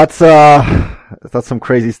 that's some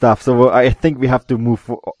crazy stuff. So I think we have to move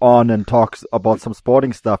on and talk about some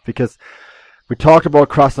sporting stuff, because we talked about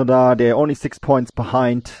Krasnodar. They're only 6 points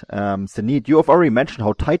behind Zenit. You have already mentioned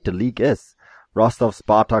how tight the league is. Rostov,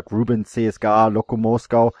 Spartak, Rubin, CSKA, Loko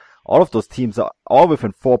Moscow, all of those teams are all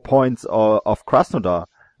within 4 points of Krasnodar.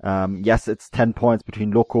 Yes, it's 10 points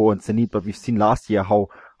between Loko and Zenit, but we've seen last year how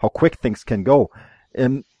quick things can go.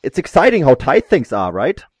 It's exciting how tight things are,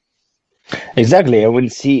 right? Exactly. We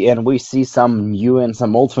see some new and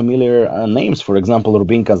some old familiar names. For example,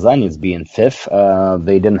 Rubin Kazan is being fifth.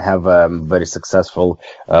 They didn't have very successful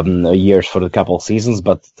years for a couple of seasons,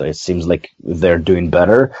 but it seems like they're doing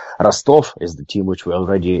better. Rostov is the team which we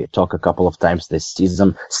already talked a couple of times this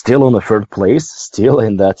season, still on the third place, still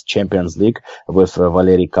in that Champions League with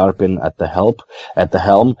Valery Karpin at the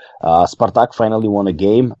helm. Spartak finally won a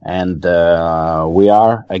game, and we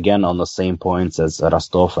are again on the same points as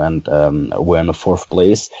Rostov, and we're in the fourth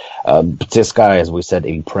place. CSKA, as we said,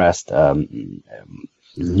 impressed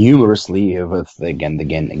numerously with the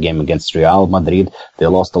game against Real Madrid. They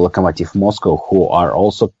lost to Lokomotiv Moscow, who are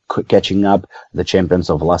also catching up, the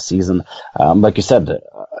champions of last season. Like you said,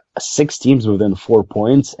 6 teams within 4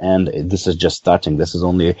 points, and this is just starting. This is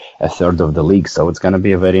only a third of the league, so it's going to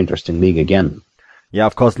be a very interesting league again. Yeah,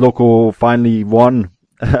 of course, Loko finally won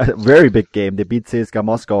a very big game. They beat CSKA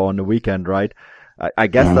Moscow on the weekend, right? I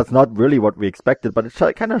guess that's not really what we expected, but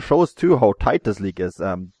it kind of shows too how tight this league is.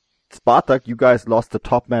 Spartak, you guys lost the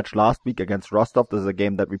top match last week against Rostov. This is a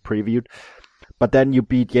game that we previewed, but then you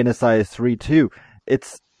beat Yenisei 3-2.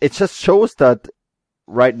 It just shows that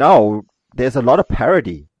right now there's a lot of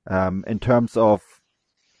parity in terms of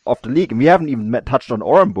the league, and we haven't even touched on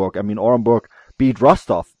Orenburg. I mean, Orenburg beat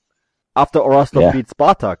Rostov after Rostov beat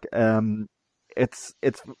Spartak. It's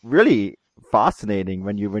really fascinating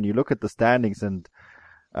when you look at the standings and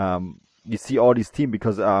you see all these teams,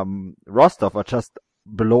 because Rostov are just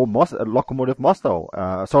below Lokomotiv Moscow.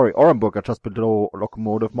 Orenburg are just below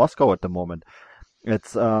Lokomotiv Moscow at the moment.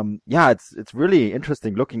 It's really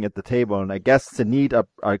interesting looking at the table, and I guess Zenit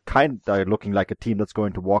are kind of looking like a team that's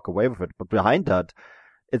going to walk away with it. But behind that,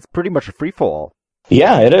 it's pretty much a free for all.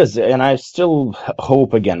 Yeah, it is. And I still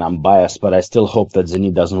hope, again, I'm biased, but I still hope that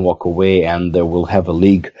Zenit doesn't walk away and we'll have a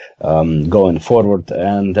league going forward.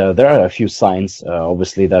 And there are a few signs,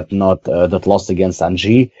 obviously, that lost against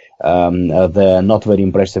Anzhi, the not very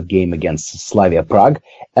impressive game against Slavia Prague.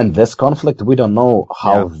 And this conflict, we don't know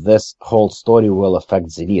how this whole story will affect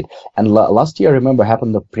Zenit. And last year, I remember,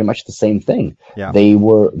 happened pretty much the same thing. Yeah. They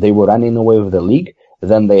were running away with the league.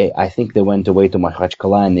 Then I think they went away to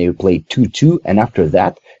Makhachkala and they played 2-2. And after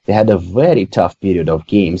that, they had a very tough period of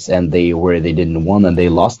games, and they didn't win, and they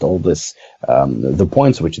lost all this, the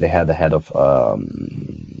points which they had ahead of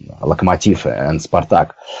Lokomotiv and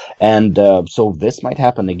Spartak. And so this might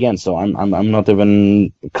happen again. So I'm not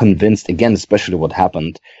even convinced again, especially what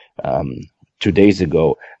happened 2 days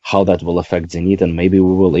ago, how that will affect Zenit, and maybe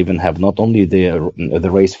we will even have not only the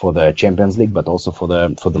race for the Champions League, but also for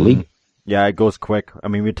the league. Yeah, it goes quick. I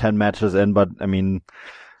mean, we're 10 matches in, but I mean,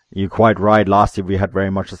 you're quite right. Last year we had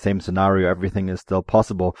very much the same scenario. Everything is still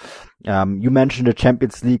possible. You mentioned the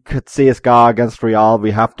Champions League, CSKA against Real.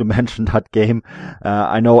 We have to mention that game.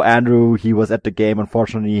 I know Andrew, he was at the game.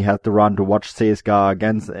 Unfortunately, he had to run to watch CSKA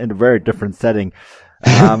against in a very different setting.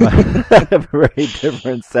 A very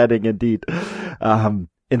different setting indeed.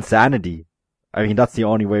 Insanity. I mean, that's the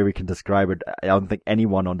only way we can describe it. I don't think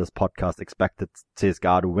anyone on this podcast expected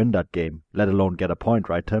CSKA to win that game, let alone get a point,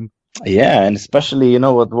 right, Tim? Yeah, and especially,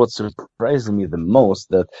 what surprised me the most,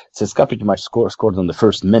 that CSKA pretty much scored on the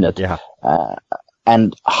first minute. Yeah.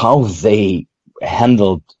 And how they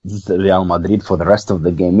handled Real Madrid for the rest of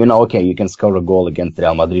the game. Okay, you can score a goal against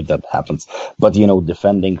Real Madrid, that happens. But,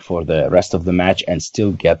 defending for the rest of the match and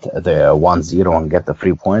still get the 1-0 and get the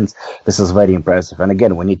 3 points, this is very impressive. And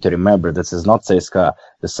again, we need to remember this is not CSKA,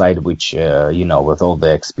 the side which, with all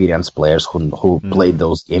the experienced players who played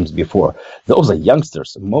those games before. Those are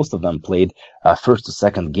youngsters. Most of them played first to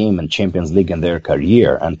second game in Champions League in their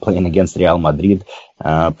career, and playing against Real Madrid.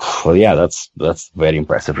 That's very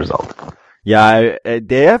impressive result. Yeah,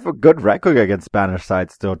 they have a good record against Spanish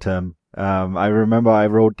sides still, Tim. I remember I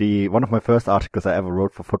wrote one of my first articles I ever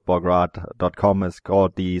wrote for footballgrad.com is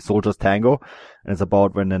called The Soldiers Tango. And it's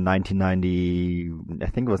about when in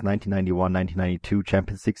 1991-1992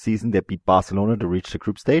 Champions League season, they beat Barcelona to reach the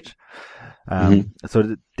group stage.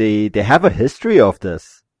 So they have a history of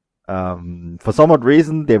this. For some odd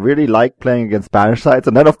reason, they really like playing against Spanish sides.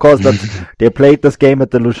 And then, of course, they played this game at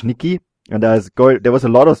the Luzhniki. And there was a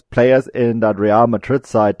lot of players in that Real Madrid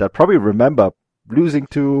side that probably remember losing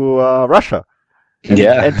to Russia.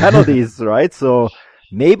 And penalties, right? So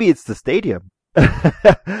maybe it's the stadium.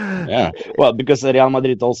 Yeah. Well, because Real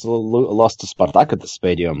Madrid also lost to Spartak at the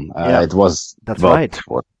stadium. It was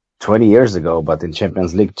 20 years ago, but in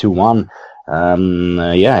Champions League 2-1.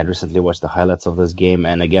 I recently watched the highlights of this game,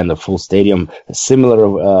 and again, the full stadium, similar,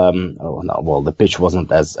 the pitch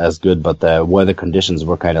wasn't as good, but the weather conditions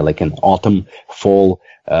were kind of like an autumn, fall,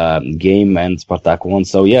 game, and Spartak won.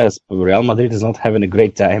 So yes, Real Madrid is not having a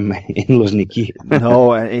great time in Luzhniki.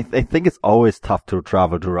 No, I think it's always tough to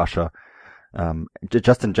travel to Russia.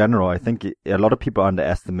 Just in general, I think a lot of people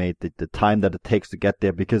underestimate the time that it takes to get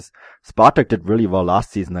there, because Spartak did really well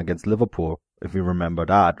last season against Liverpool, if you remember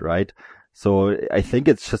that, right? So I think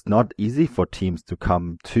it's just not easy for teams to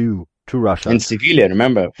come to Russia. In Sevilla,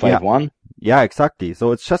 remember, 5-1? Yeah, exactly.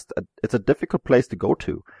 So it's a difficult place to go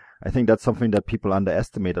to. I think that's something that people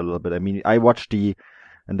underestimate a little bit. I mean, I watched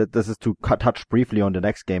and this is to touch briefly on the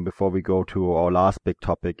next game before we go to our last big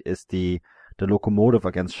topic, is the Lokomotiv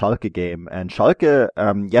against Schalke game. And Schalke,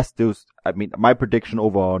 my prediction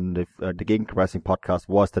over on the Gegenpressing podcast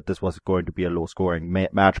was that this was going to be a low scoring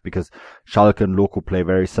match, because Schalke and Loko play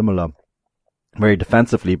very similar, very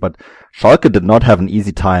defensively, but Schalke did not have an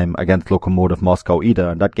easy time against Lokomotiv Moscow either,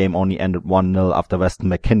 and that game only ended 1-0 after Weston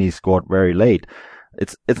McKennie scored very late.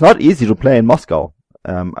 It's not easy to play in Moscow.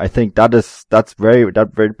 I think that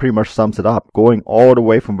pretty much sums it up. Going all the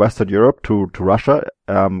way from Western Europe to Russia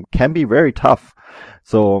can be very tough.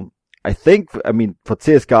 So I think, for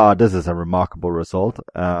CSKA, this is a remarkable result.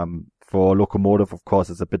 For Lokomotiv, of course,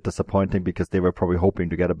 it's a bit disappointing because they were probably hoping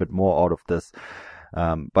to get a bit more out of this.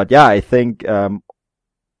 But yeah, I think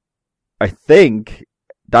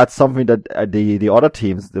that's something that the other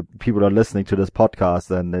teams, the people that are listening to this podcast,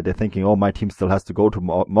 and they're thinking, oh, my team still has to go to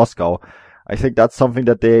Moscow. I think that's something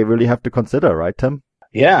that they really have to consider, right, Tim?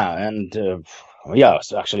 Yeah, and so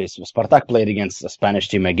actually, Spartak played against a Spanish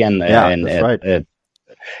team again. Yeah, that's right.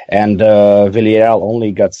 And Villarreal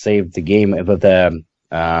only got saved the game with a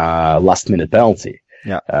last-minute penalty.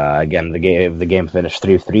 Yeah. Again, the game finished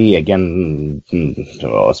 3-3. Again,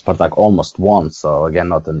 Spartak almost won. So again,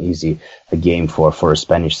 not an easy game for a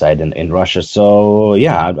Spanish side in Russia. So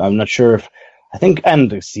yeah, I'm not sure if. I think,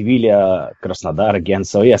 and Sevilla, Krasnodar again.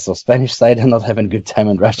 So yeah, so Spanish side are not having a good time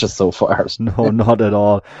in Russia so far. No, not at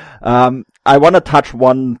all. I want to touch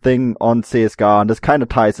one thing on CSKA, and this kind of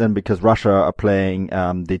ties in because Russia are playing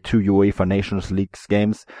the 2 UEFA Nations League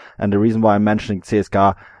games. And the reason why I'm mentioning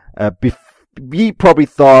CSKA, we probably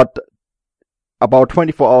thought about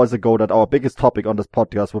 24 hours ago that our biggest topic on this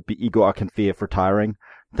podcast would be Igor Akinfeev retiring.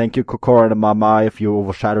 Thank you, Kokora and Mama, if you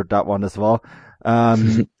overshadowed that one as well.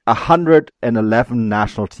 111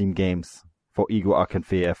 national team games for Igor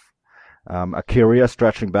Akinfeev. A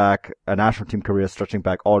national team career stretching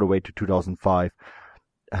back all the way to 2005.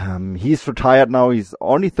 He's retired now. He's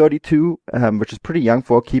only 32, which is pretty young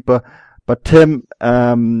for a keeper. But Tim,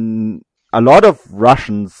 a lot of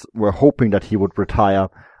Russians were hoping that he would retire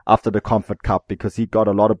after the Confed Cup because he got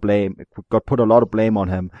put a lot of blame on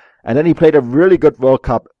him. And then he played a really good World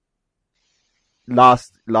Cup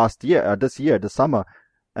this summer.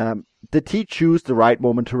 Did he choose the right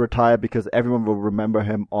moment to retire because everyone will remember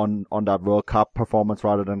him on that World Cup performance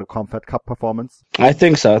rather than the Confed Cup performance? I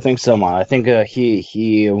think so, man. I think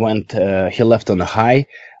he left on a high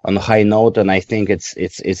note, and I think it's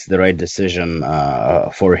the right decision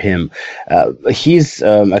for him. His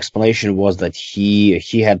explanation was that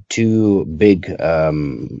he had 2 big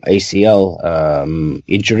ACL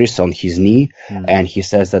injuries on his knee, and he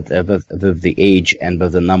says that with the age and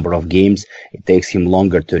with the number of games, it takes him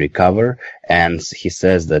longer to recover. And he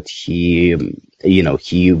says that he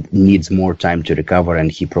he needs more time to recover,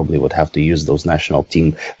 and he probably would have to use those national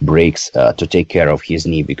team breaks to take care of his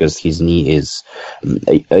knee, because his knee is,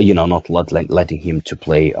 not letting him to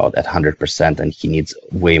play out at 100%, and he needs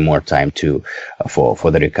way more time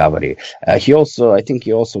for the recovery. I think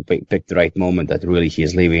he also picked the right moment that really he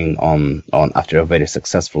is leaving on after a very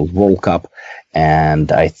successful World Cup,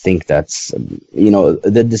 and I think that's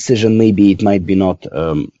the decision. Maybe it might be not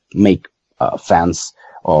make fans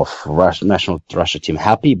of national Russia team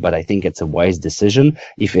happy, but I think it's a wise decision,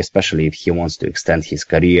 especially if he wants to extend his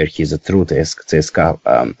career. He's a true CSKA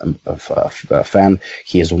fan.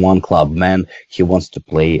 He is one club man. He wants to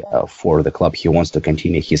play for the club. He wants to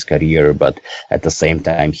continue his career, but at the same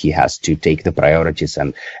time, he has to take the priorities.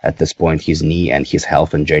 And at this point, his knee and his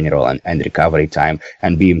health in general and recovery time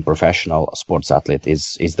and being professional sports athlete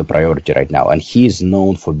is the priority right now. And he is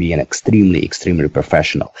known for being extremely, extremely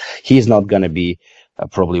professional. He is not going to be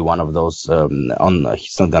probably one of those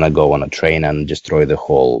he's not gonna go on a train and destroy the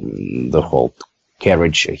whole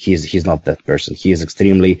carriage. He's not that person. He is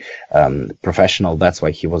extremely professional. That's why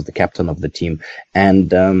he was the captain of the team. And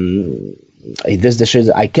this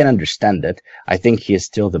decision, I can understand it. I think he is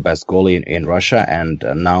still the best goalie in Russia, and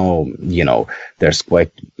now there's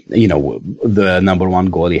quite the number one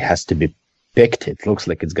goalie has to be picked. It looks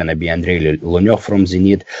like it's going to be Andrei Lunyov from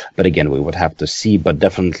Zenit, but again, we would have to see. But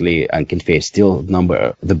definitely, Akinfeev is still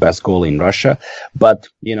the best goalie in Russia. But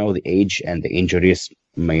the age and the injuries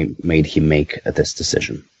made him make this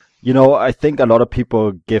decision. I think a lot of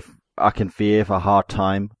people give Akinfeev a hard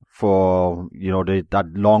time for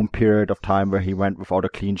that long period of time where he went without a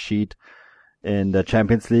clean sheet in the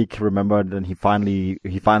Champions League. Remember, then he finally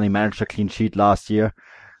managed a clean sheet last year.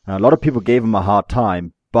 A lot of people gave him a hard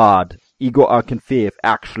time, but Igor Akinfeev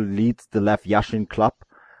actually leads the Lev Yashin club.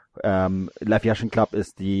 Lev Yashin club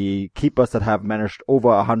is the keepers that have managed over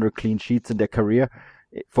 100 clean sheets in their career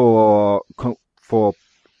for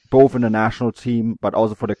both in the national team, but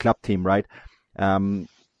also for the club team, right?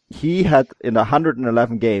 He had, in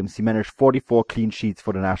 111 games, he managed 44 clean sheets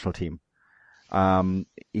for the national team.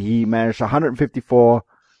 He managed 154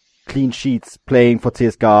 clean sheets playing for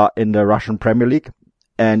CSKA in the Russian Premier League,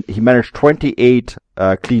 and he managed 28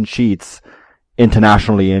 clean sheets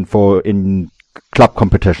internationally and in club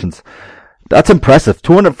competitions. That's impressive.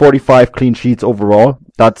 245 clean sheets overall.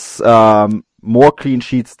 That's more clean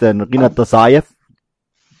sheets than Rinat Dasayev,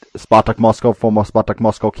 Spartak Moscow, former Spartak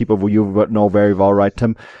Moscow keeper, who you know very well, right,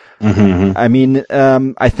 Tim? Mm-hmm. I mean,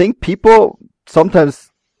 I think people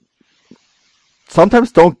sometimes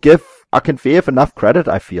don't give Akinfeev enough credit,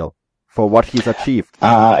 I feel, for what he's achieved.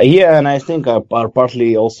 And I think I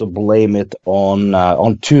partly also blame it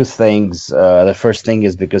on two things. The first thing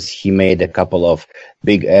is because he made a couple of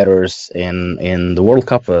big errors in the World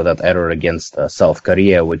Cup. That error against South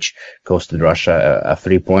Korea, which costed Russia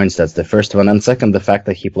 3 points. That's the first one. And second, the fact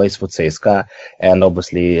that he plays for CSKA, and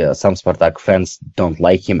obviously some Spartak fans don't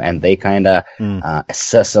like him, and they kind of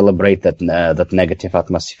celebrate that negative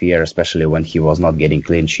atmosphere, especially when he was not getting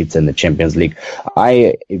clean sheets in the Champions League.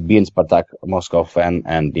 I, being Spartak Moscow fan,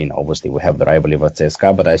 and obviously we have the rivalry with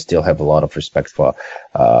CSKA, but I still have a lot of respect for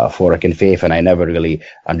Akinfeev, and I never really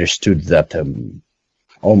understood that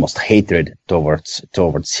almost hatred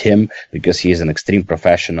towards him, because he is an extreme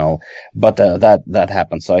professional. But that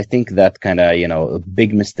happened. So I think that kind of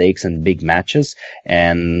big mistakes and big matches,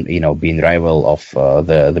 and being rival of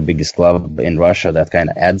the biggest club in Russia, that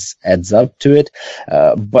kind of adds up to it.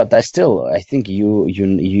 But I think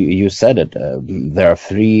you said it. There are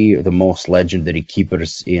the most legendary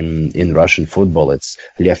keepers in Russian football. It's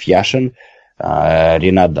Lev Yashin,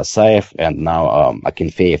 Rinat Dasayev, and now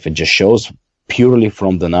Akinfeev. It just shows, purely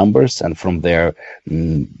from the numbers and from their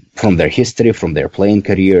history, from their playing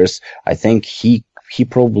careers, I think he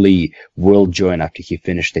probably will join, after he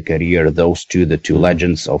finished the career, the two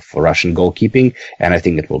legends of Russian goalkeeping, and I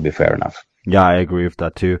think it will be fair enough. Yeah, I agree with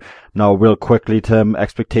that too. Now, real quickly, Tim,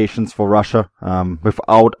 expectations for Russia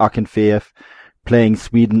without Akinfeev, playing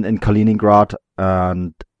Sweden in Kaliningrad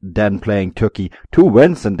and then playing Turkey. 2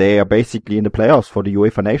 wins, and they are basically in the playoffs for the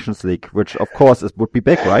UEFA Nations League, which of course would be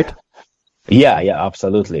big, right? Yeah,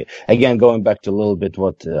 absolutely. Again, going back to a little bit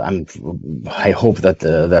what I hope that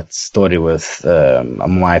that story with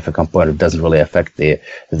Mamayev Compoter doesn't really affect the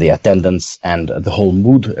attendance and the whole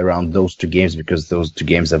mood around those 2 games, because those 2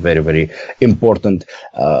 games are very, very important.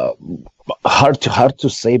 Hard to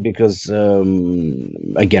say, because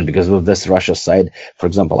because with this Russia side, for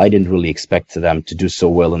example, I didn't really expect them to do so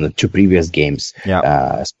well in the 2 previous games,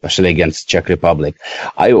 especially against Czech Republic.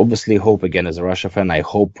 I obviously hope, again, as a Russia fan, I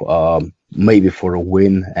hope maybe for a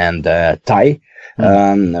win and tie.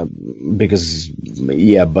 because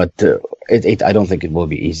but I don't think it will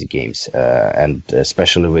be easy games, and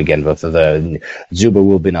especially again with Dzyuba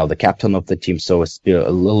will be now the captain of the team, so it's a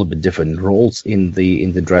little bit different roles in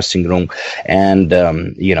the dressing room, and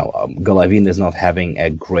Golovin is not having a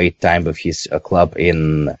great time with his club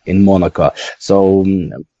in Monaco, so.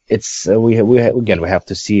 It's we have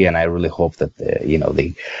to see, and I really hope that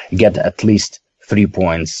they get at least 3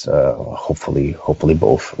 points. Hopefully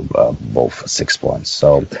both 6 points.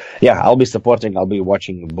 So I'll be supporting. I'll be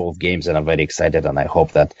watching both games, and I'm very excited. And I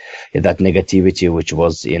hope that negativity, which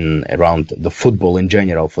was around the football in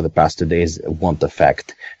general for the past 2 days, won't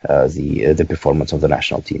affect the performance of the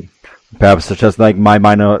national team. Perhaps just like my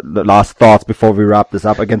last thoughts before we wrap this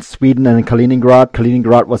up. Against Sweden and Kaliningrad.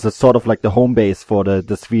 Kaliningrad was a sort of like the home base for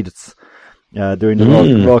the Swedes during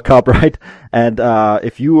the World Cup, right? And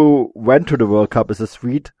if you went to the World Cup as a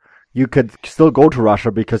Swede, you could still go to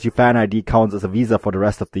Russia because your fan ID counts as a visa for the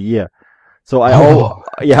rest of the year. So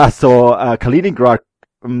Kaliningrad.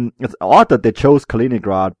 It's odd that they chose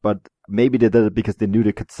Kaliningrad, but maybe they did it because they knew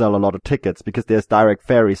they could sell a lot of tickets because there's direct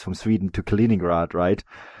ferries from Sweden to Kaliningrad, right?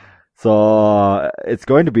 So it's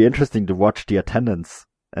going to be interesting to watch the attendance.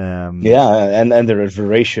 And the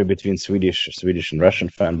ratio between Swedish and Russian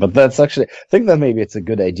fan. But that's actually, I think that maybe it's a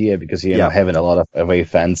good idea because having a lot of away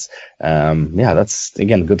fans. That's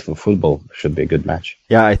again good for football. Should be a good match.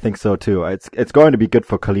 Yeah, I think so too. It's going to be good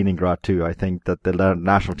for Kaliningrad too. I think that the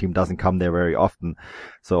national team doesn't come there very often,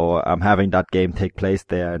 so having that game take place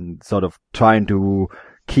there and sort of trying to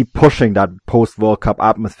keep pushing that post-World Cup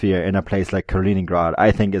atmosphere in a place like Kaliningrad,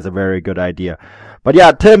 I think is a very good idea. But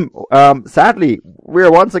yeah, Tim, sadly,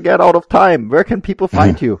 we're once again out of time. Where can people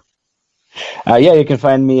find you? You can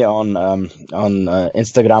find me on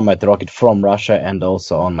Instagram at Rocket from Russia, and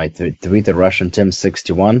also on my Twitter,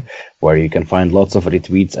 RussianTim61, where you can find lots of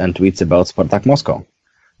retweets and tweets about Spartak Moscow.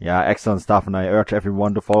 Yeah, excellent stuff, and I urge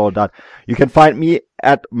everyone to follow that. You can find me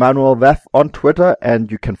at Manuel Vef on Twitter,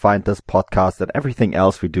 and you can find this podcast and everything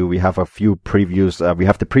else we do. We have a few previews. We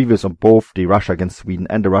have the previews on both the Russia against Sweden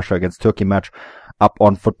and the Russia against Turkey match up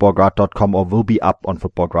on footballgrad.com, or will be up on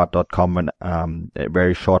footballgrad.com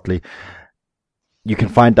very shortly. You can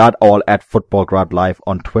find that all at Footballgrad Live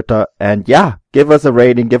on Twitter. And give us a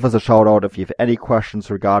rating, give us a shout out if you have any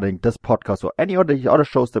questions regarding this podcast or any other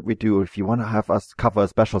shows that we do. If you want to have us cover a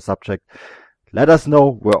special subject, let us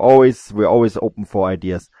know. We're always open for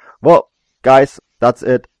ideas. Well, guys, that's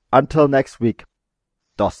it. Until next week,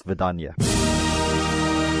 do svidaniya.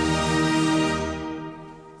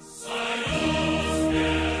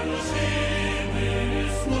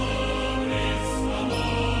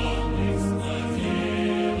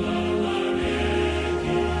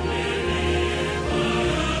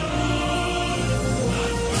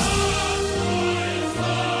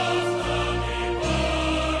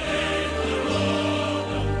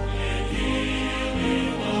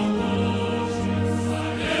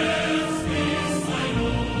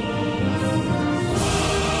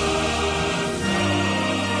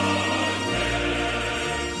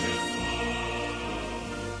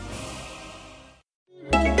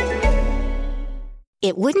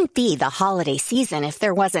 It wouldn't be the holiday season if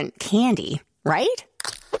there wasn't candy, right?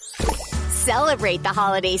 Celebrate the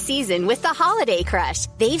holiday season with the Holiday Crush.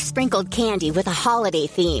 They've sprinkled candy with a holiday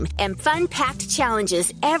theme and fun-packed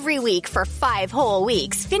challenges every week for 5 whole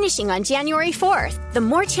weeks, finishing on January 4th. The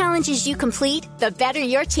more challenges you complete, the better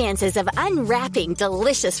your chances of unwrapping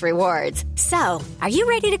delicious rewards. So, are you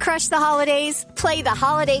ready to crush the holidays? Play the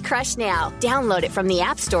Holiday Crush now. Download it from the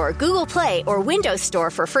App Store, Google Play, or Windows Store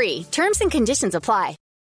for free. Terms and conditions apply.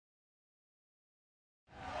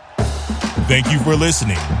 Thank you for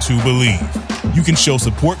listening to Believe. You can show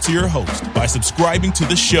support to your host by subscribing to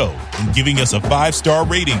the show and giving us a 5-star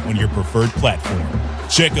rating on your preferred platform.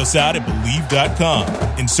 Check us out at Believe.com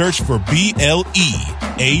and search for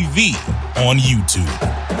BLEAV on YouTube.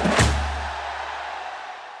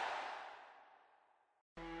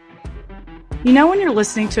 You know when you're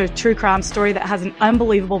listening to a true crime story that has an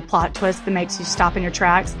unbelievable plot twist that makes you stop in your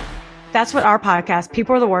tracks? That's what our podcast,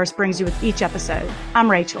 People Are the Worst, brings you with each episode.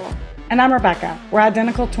 I'm Rachel. And I'm Rebecca. We're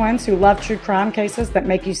identical twins who love true crime cases that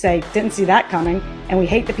make you say, didn't see that coming, and we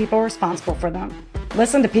hate the people responsible for them.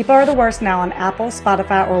 Listen to People Are the Worst now on Apple,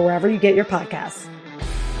 Spotify, or wherever you get your podcasts.